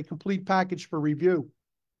Planning Board a complete package for review.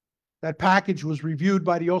 That package was reviewed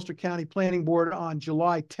by the Ulster County Planning Board on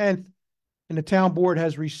July 10th, and the town board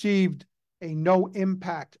has received a no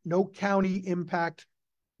county impact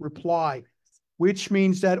reply, which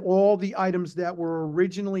means that all the items that were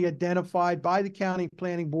originally identified by the county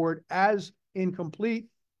planning board as incomplete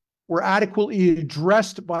were adequately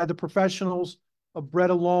addressed by the professionals of Bread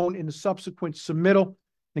Alone in the subsequent submittal.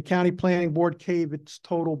 The county planning board gave its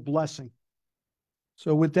total blessing.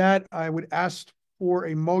 So with that, I would ask for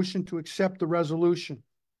a motion to accept the resolution.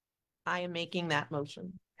 I am making that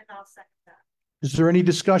motion. And I'll second that. Is there any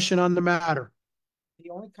discussion on the matter?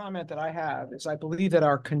 The only comment that I have is I believe that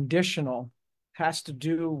our conditional has to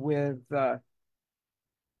do with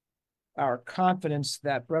our confidence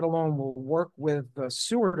that Bread Alone will work with the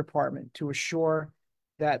sewer department to assure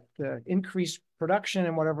that the increased production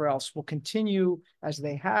and whatever else will continue as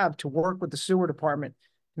they have to work with the sewer department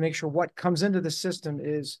to make sure what comes into the system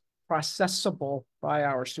is processable by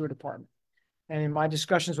our sewer department. And in my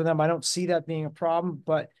discussions with them, I don't see that being a problem,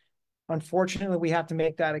 but unfortunately, we have to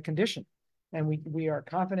make that a condition. And we are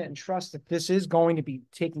confident and trust that this is going to be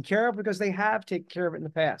taken care of because they have taken care of it in the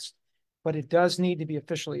past. But it does need to be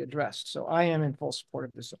officially addressed. So I am in full support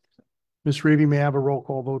of this. Ms. Reevy, may I have a roll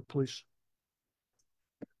call vote, please?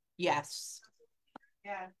 Yes.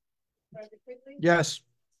 Yes.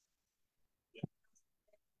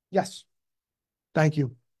 Yes. Thank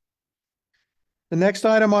you. The next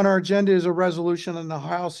item on our agenda is a resolution on the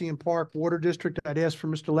Halcyon Park Water District. I'd ask for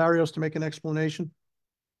Mr. Larios to make an explanation.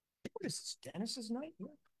 What is this, Dennis's night?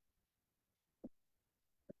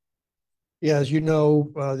 Yeah, as you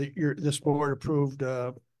know, this board approved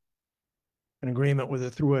an agreement with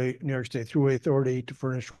the New York State Thruway Authority to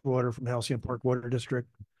furnish water from Halcyon Park Water District.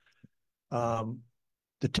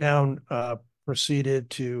 The town proceeded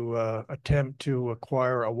to attempt to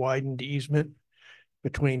acquire a widened easement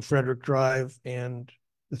between Frederick Drive and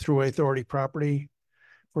the Thruway Authority property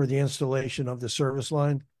for the installation of the service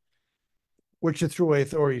line, which the Thruway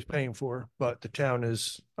Authority is paying for, but the town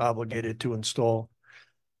is obligated to install.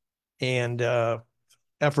 And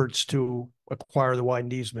efforts to acquire the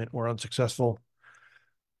widened easement were unsuccessful.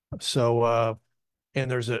 So, and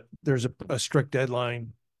there's a strict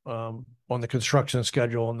deadline on the construction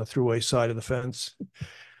schedule on the Thruway side of the fence.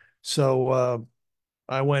 So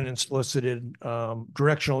I went and solicited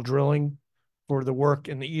directional drilling for the work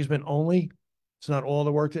in the easement only. It's not all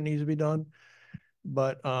the work that needs to be done,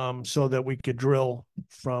 but so that we could drill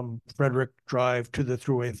from Frederick Drive to the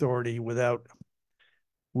Thruway Authority without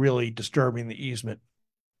really disturbing the easement.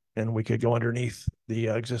 and we could go underneath the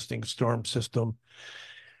existing storm system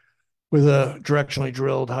with a directionally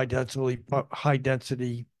drilled high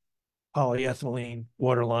density polyethylene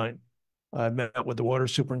water line. I met with the water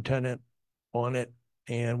superintendent on it,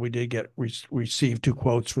 and we did receive 2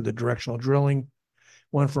 quotes for the directional drilling.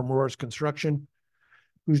 One from Roars Construction,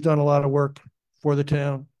 who's done a lot of work for the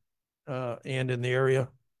town and in the area,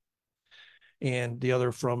 and the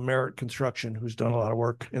other from Merit Construction, who's done a lot of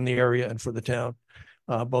work in the area and for the town.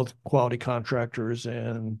 Both quality contractors,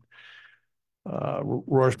 and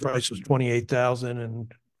Roar's price was $28,000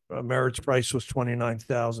 and Merit's price was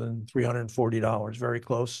 $29,340, very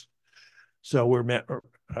close. So we're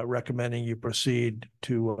recommending you proceed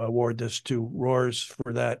to award this to Roars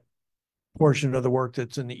for that portion of the work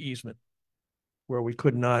that's in the easement, where we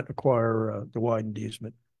could not acquire the widened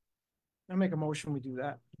easement. I make a motion, we do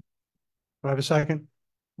that. Do I have a second?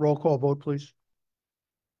 Roll call vote, please.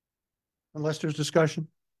 Unless there's discussion.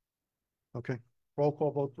 Okay, roll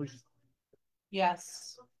call vote, please.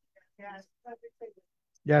 Yes. Yes.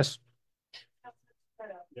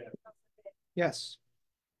 Yes.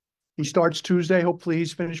 He starts Tuesday. Hopefully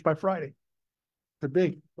he's finished by Friday. Could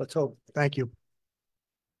be. Let's hope. Thank you.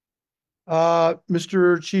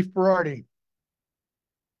 Mr. Chief Berardi.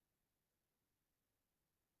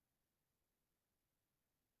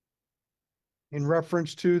 In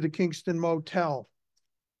reference to the Kingston Motel.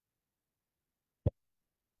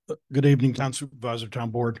 Good evening, Town Supervisor, Town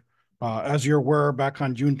Board. As you're aware, back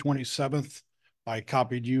on June 27th, I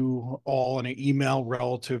copied you all in an email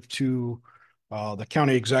relative to the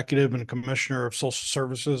county executive and commissioner of social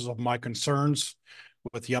services of my concerns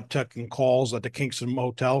with the uptick in calls at the Kingston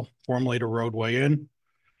Motel, formerly the Roadway Inn.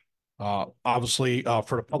 Obviously,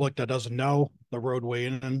 for the public that doesn't know, the Roadway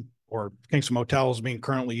Inn or Kingston Motel is being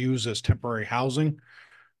currently used as temporary housing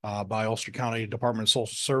by Ulster County Department of Social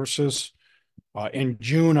Services. In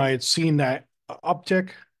June, I had seen that uptick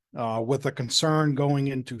with a concern going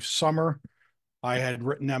into summer. I had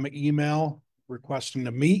written them an email requesting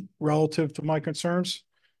to meet relative to my concerns.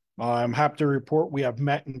 I'm happy to report we have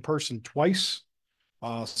met in person twice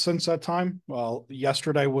since that time. Well,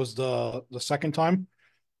 yesterday was the second time.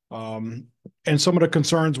 And some of the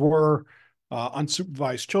concerns were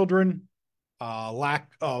unsupervised children, lack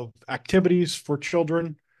of activities for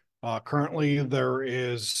children. Currently, there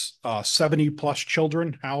is 70 plus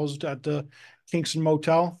children housed at the Kingston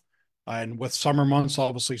Motel. And with summer months,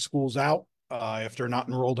 obviously school's out. If they're not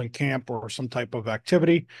enrolled in camp or some type of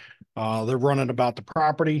activity, they're running about the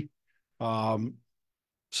property. Some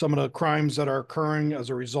of the crimes that are occurring as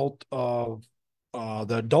a result of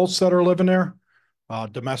the adults that are living there,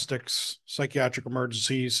 domestics, psychiatric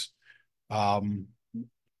emergencies,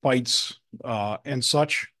 fights, and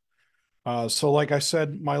such. So like I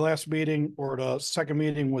said, my last meeting or the second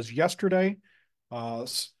meeting was yesterday.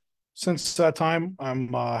 Since that time,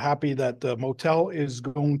 I'm happy that the motel is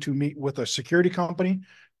going to meet with a security company,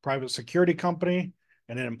 private security company,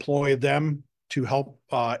 and employ them to help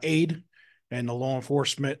aid in the law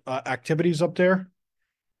enforcement activities up there.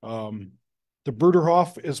 The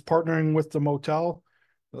Bruderhof is partnering with the motel.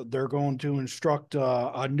 They're going to instruct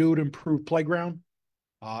a new and improved playground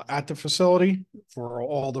at the facility for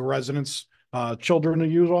all the residents, children to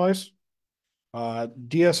utilize.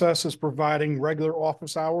 DSS is providing regular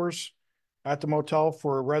office hours at the motel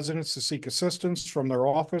for residents to seek assistance from their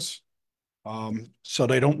office. So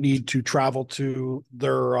they don't need to travel to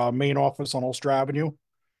their main office on Ulster Avenue.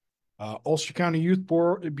 Ulster County Youth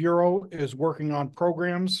Bureau is working on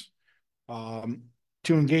programs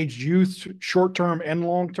to engage youth short-term and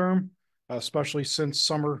long-term, especially since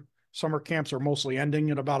summer camps are mostly ending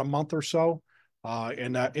in about a month or so.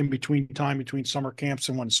 And that in between time between summer camps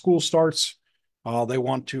and when school starts, they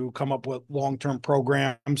want to come up with long-term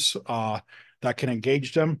programs that can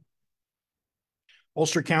engage them.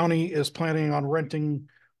 Ulster County is planning on renting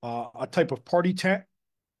a type of party tent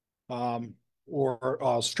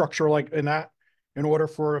or structure like in that in order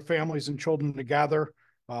for families and children to gather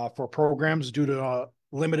for programs due to a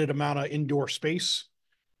limited amount of indoor space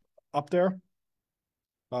up there.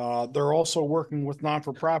 They're also working with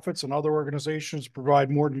non-for-profits and other organizations to provide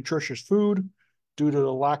more nutritious food due to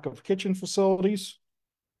the lack of kitchen facilities.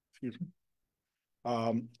 Excuse me.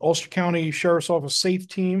 Ulster County Sheriff's Office SAFE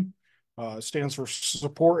Team stands for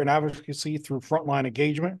Support and Advocacy Through Frontline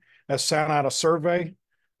Engagement, has sent out a survey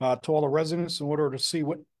to all the residents in order to see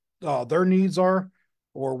what their needs are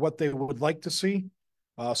or what they would like to see.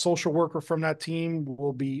 A social worker from that team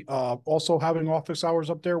will be also having office hours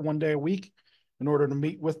up there 1 day a week in order to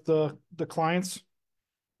meet with the clients.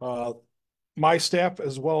 My staff,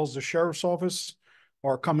 as well as the sheriff's office,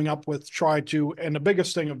 are coming up with and the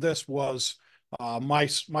biggest thing of this was my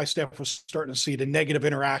staff was starting to see the negative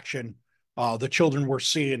interaction the children were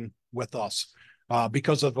seeing with us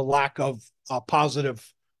because of the lack of positive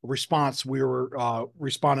response we were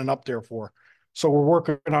responding up there for. So we're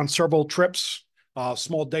working on several trips,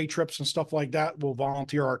 small day trips and stuff like that. We'll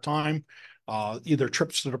volunteer our time, either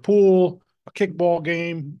trips to the pool, a kickball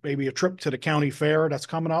game, maybe a trip to the county fair that's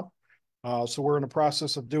coming up. So we're in the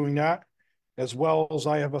process of doing that, as well as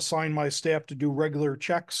I have assigned my staff to do regular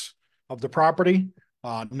checks of the property,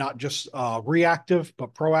 not just reactive,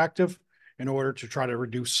 but proactive, in order to try to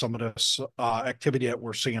reduce some of this activity that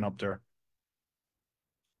we're seeing up there.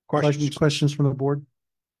 Questions from the board?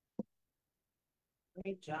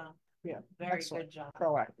 Great job. Yeah. Very Excellent. good job.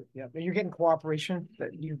 Proactive, yeah. But you're getting cooperation that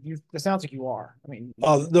it sounds like you are. I mean.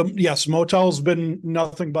 Yes, motel's been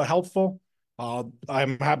nothing but helpful.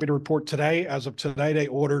 I'm happy to report today, as of today, they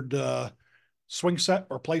ordered swing set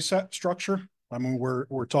or play set structure. I mean,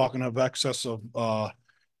 we're talking of excess of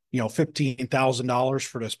 $15,000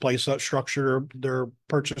 for this play set structure they're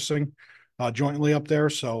purchasing jointly up there.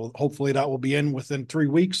 So hopefully that will be in within 3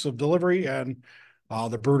 weeks of delivery, and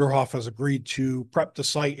the Bruderhof has agreed to prep the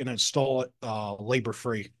site and install it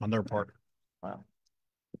labor-free on their part. Wow.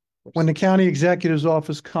 When the county executive's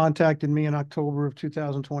office contacted me in October of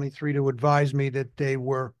 2023 to advise me that they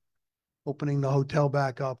were opening the hotel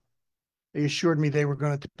back up, they assured me they were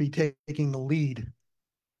going to be taking the lead.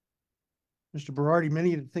 Mr. Berardi,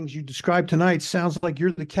 many of the things you described tonight sounds like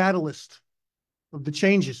you're the catalyst of the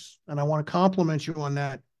changes, and I want to compliment you on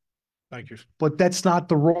that. Thank you. But that's not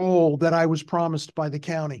the role that I was promised by the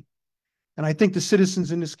county. And I think the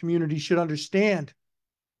citizens in this community should understand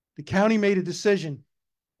the county made a decision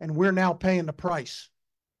and we're now paying the price.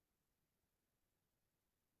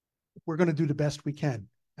 We're going to do the best we can,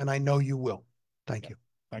 and I know you will. Thank you.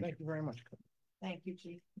 Thank you very much. Thank you,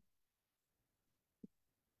 Chief.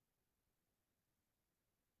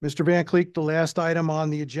 Mr. Van Cleek, the last item on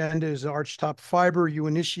the agenda is Archtop Fiber. You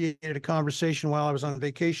initiated a conversation while I was on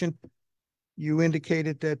vacation. You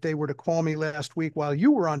indicated that they were to call me last week while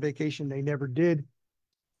you were on vacation. They never did.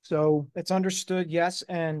 So it's understood, yes.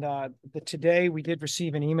 And today we did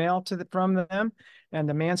receive an email from them, and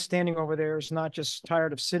the man standing over there is not just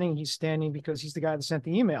tired of sitting, he's standing because he's the guy that sent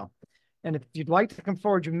the email. And if you'd like to come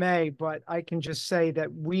forward, you may, but I can just say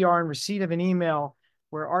that we are in receipt of an email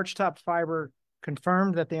where Archtop Fiber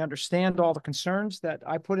confirmed that they understand all the concerns that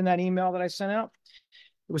I put in that email that I sent out.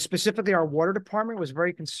 It was specifically our water department was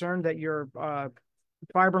very concerned that your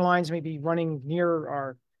fiber lines may be running near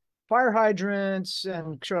our fire hydrants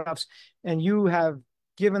and shutoffs, and you have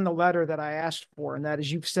given the letter that I asked for, and that is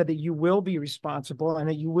you've said that you will be responsible and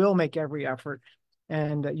that you will make every effort.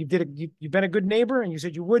 And you've been a good neighbor, and you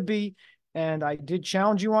said you would be, and I did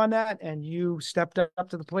challenge you on that, and you stepped up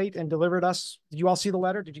to the plate and delivered us. Did you all see the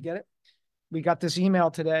letter? Did you get it? We got this email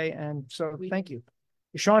today, and so thank you.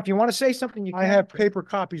 Sean, if you want to say something, you can. I have paper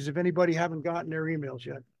copies if anybody haven't gotten their emails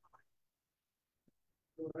yet.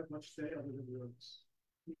 Don't have much to say other than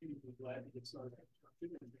we're glad to get started.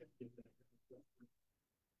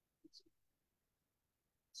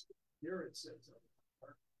 Here it says.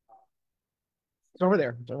 It's over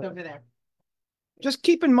there. Over there. Just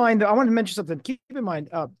keep in mind, I want to mention something. Keep in mind,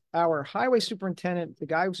 our highway superintendent, the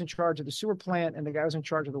guy who's in charge of the sewer plant, and the guy who's in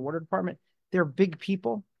charge of the water department, they're big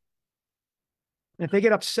people. And if they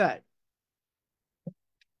get upset.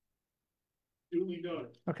 Duly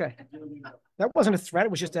noted. Okay. That wasn't a threat.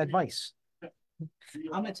 It was just advice.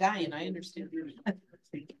 I'm Italian. I understand.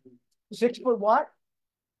 6 foot what?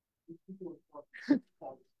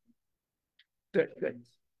 Good, good.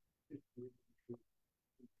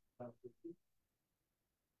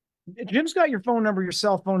 Jim's got your phone number, your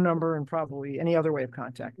cell phone number, and probably any other way of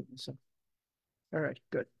contacting you. So, all right,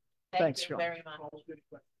 good. Thanks, Sean. Very much.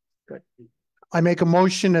 Good. I make a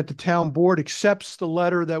motion that the town board accepts the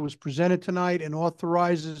letter that was presented tonight and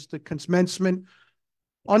authorizes the commencement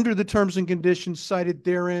under the terms and conditions cited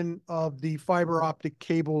therein of the fiber optic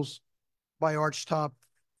cables by Archtop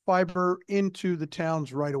Fiber into the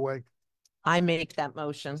town's right of way. I make that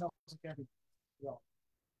motion.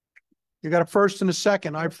 You got a first and a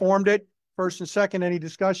second. I formed it. First and second, any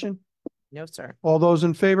discussion? No, sir. All those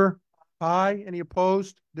in favor? Aye. Any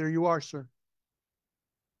opposed? There you are, sir.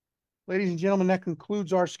 Ladies and gentlemen, that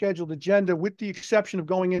concludes our scheduled agenda with the exception of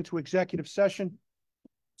going into executive session.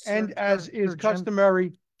 And as is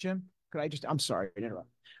customary. Jim, could I just, I'm sorry to interrupt.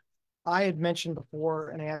 I had mentioned before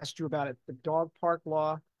and I asked you about it, the dog park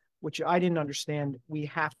law, which I didn't understand. We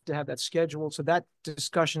have to have that scheduled. So that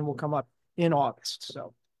discussion will come up in August.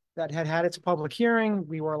 So that had its public hearing.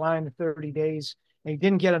 We were allowing the 30 days and you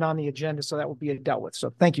didn't get it on the agenda. So that will be dealt with.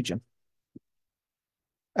 So thank you, Jim.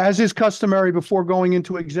 As is customary, before going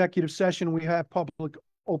into executive session, we have public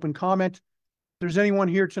open comment. If there's anyone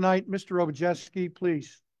here tonight, Mr. Robicheski,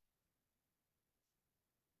 please.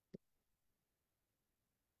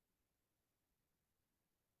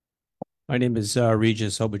 My name is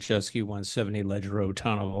Regis Obuchevsky, 170 Ledger Road,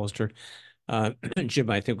 Town of Ulster. Jim,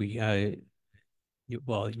 I think you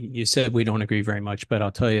said we don't agree very much, but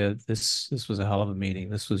I'll tell you, this was a hell of a meeting.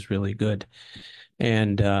 This was really good.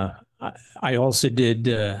 And I also did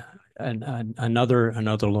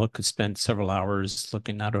another look, spent several hours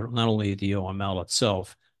looking not only at the OML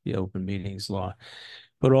itself, the open meetings law,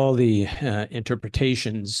 but all the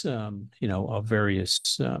interpretations, of various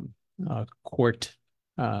court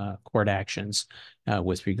actions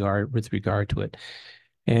with regard to it.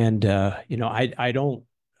 And I don't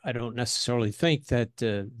necessarily think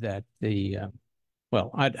that I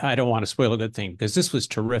don't want to spoil a good thing, because this was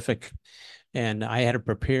terrific. And I had a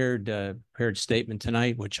prepared statement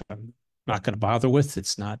tonight, which I'm not going to bother with.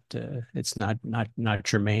 It's not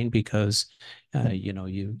germane, because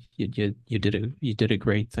you did a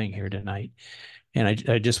great thing here tonight. And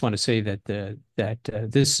I just want to say that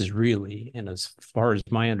this is really, and as far as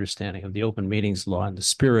my understanding of the open meetings law and the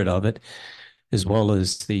spirit of it, as well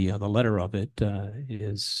as the letter of it,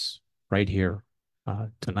 is right here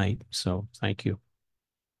tonight. So thank you.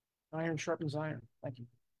 Iron sharpens iron. Thank you.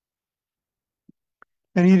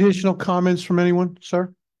 Any additional comments from anyone,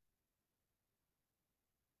 sir?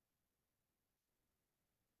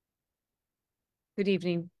 Good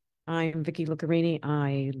evening. I'm Vicki Lucarini.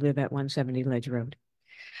 I live at 170 Ledge Road.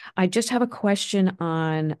 I just have a question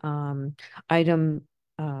on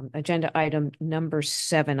agenda item number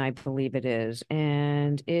 7, I believe it is.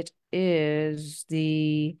 And it is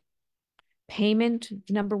the payment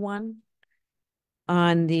number 1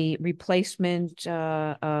 on the replacement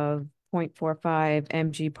of 0.45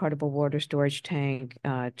 mg portable water storage tank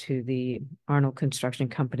to the Arnold Construction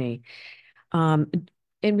Company. In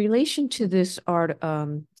relation to this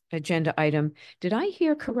agenda item, did I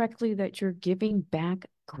hear correctly that you're giving back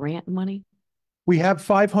grant money? We have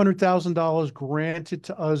 $500,000 granted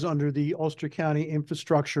to us under the Ulster County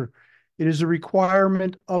infrastructure. It is a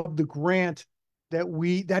requirement of the grant that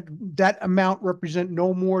that amount represent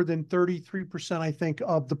no more than 33%, I think,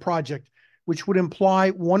 of the project, which would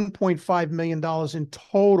imply $1.5 million in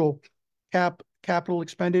total capital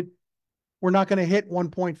expended. We're not going to hit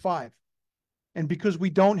 1.5. And because we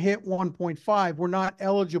don't hit 1.5, we're not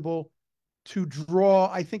eligible to draw,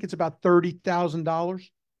 I think it's about $30,000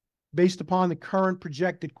 based upon the current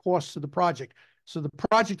projected costs of the project. So the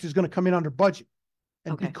project is going to come in under budget.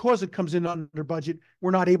 And because it comes in under budget,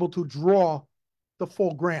 we're not able to draw the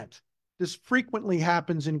full grant. This frequently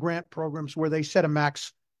happens in grant programs where they set a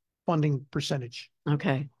max funding percentage.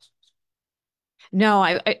 Okay.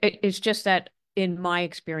 No, it's just that in my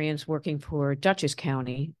experience working for Dutchess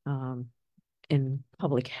County, in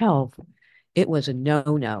public health, it was a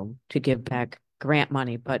no-no to give back grant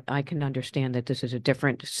money, but I can understand that this is a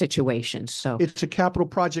different situation. So it's a capital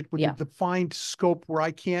project with a defined scope where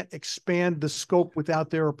I can't expand the scope without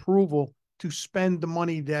their approval to spend the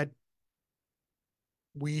money that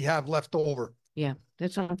we have left over. Yeah,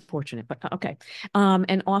 that's unfortunate, but okay.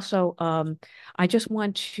 And also, I just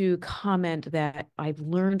want to comment that I've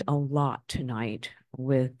learned a lot tonight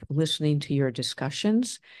with listening to your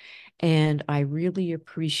discussions. And I really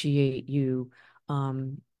appreciate you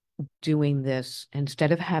doing this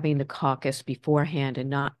instead of having the caucus beforehand and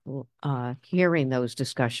not hearing those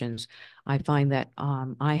discussions. I find that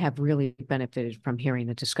I have really benefited from hearing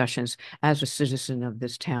the discussions as a citizen of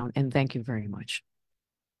this town. And thank you very much.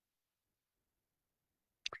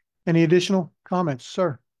 Any additional comments,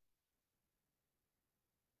 sir?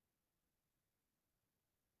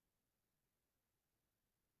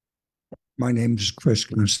 My name is Chris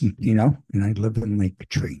Constantino, and I live in Lake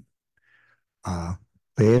Katrine.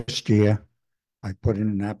 Last year, I put in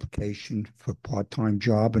an application for a part-time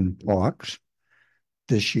job in parks.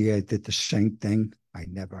 This year, I did the same thing. I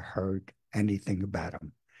never heard anything about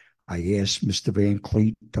him. I asked Mr. Van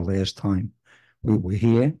Cleet the last time we were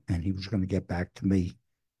here, and he was going to get back to me.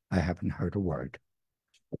 I haven't heard a word.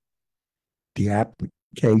 The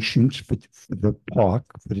applications for the park,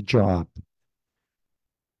 for the job.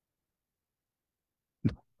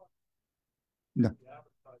 No.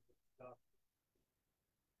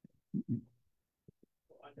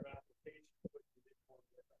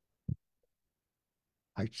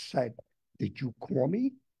 I said, did you call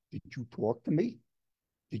me? Did you talk to me?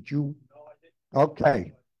 Did you? No, I didn't.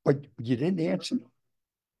 Okay, but you didn't answer.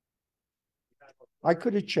 I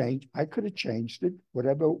could have changed it,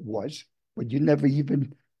 whatever it was, but you never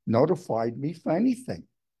even notified me for anything.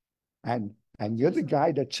 And And you're the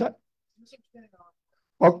guy that said,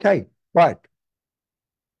 okay, but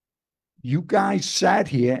you guys sat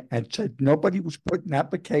here and said nobody was putting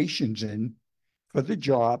applications in for the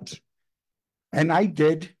jobs. And I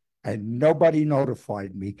did, and nobody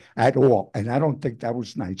notified me at all. And I don't think that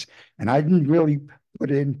was nice. And I didn't really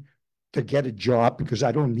put in to get a job because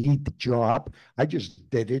I don't need the job. I just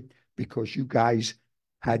did it because you guys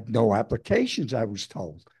had no applications, I was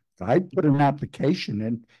told. I put an application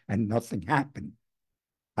in and nothing happened.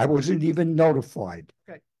 I wasn't even notified.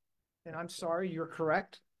 Okay. And I'm sorry, you're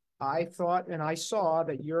correct. I thought and I saw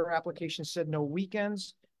that your application said no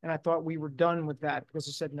weekends, and I thought we were done with that because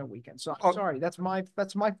it said no weekends. So I'm sorry, that's my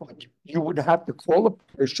fault. You would have to call a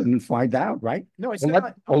person and find out, right? No, it's Or not.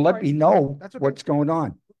 let, or let me know That's okay. what's going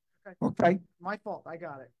on. Okay? My fault. I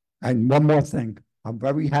got it. And one more thing. I'm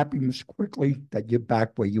very happy, Ms. Quickly, that you're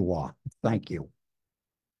back where you are. Thank you.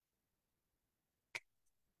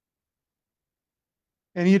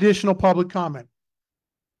 Any additional public comment?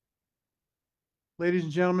 Ladies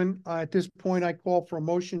and gentlemen, at this point, I call for a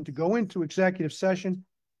motion to go into executive session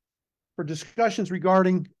for discussions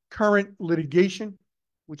regarding current litigation,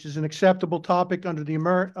 which is an acceptable topic under the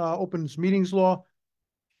Open Meetings Law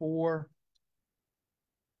for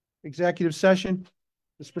executive session.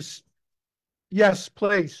 Yes,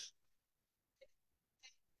 please.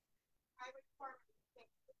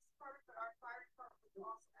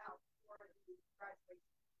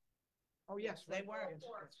 Oh, yes. They were.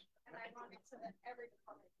 And I wanted to every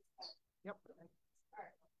department. Yep.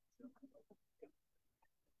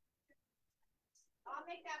 I'll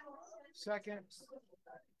make that motion. Second.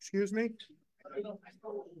 Excuse me?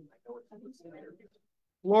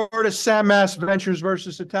 Florida Sam Mass Ventures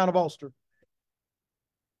versus the Town of Ulster.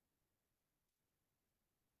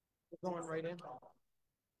 We're going right in.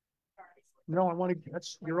 No, I want to,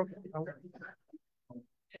 that's, you're okay.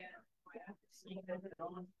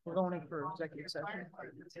 We're going in for executive session.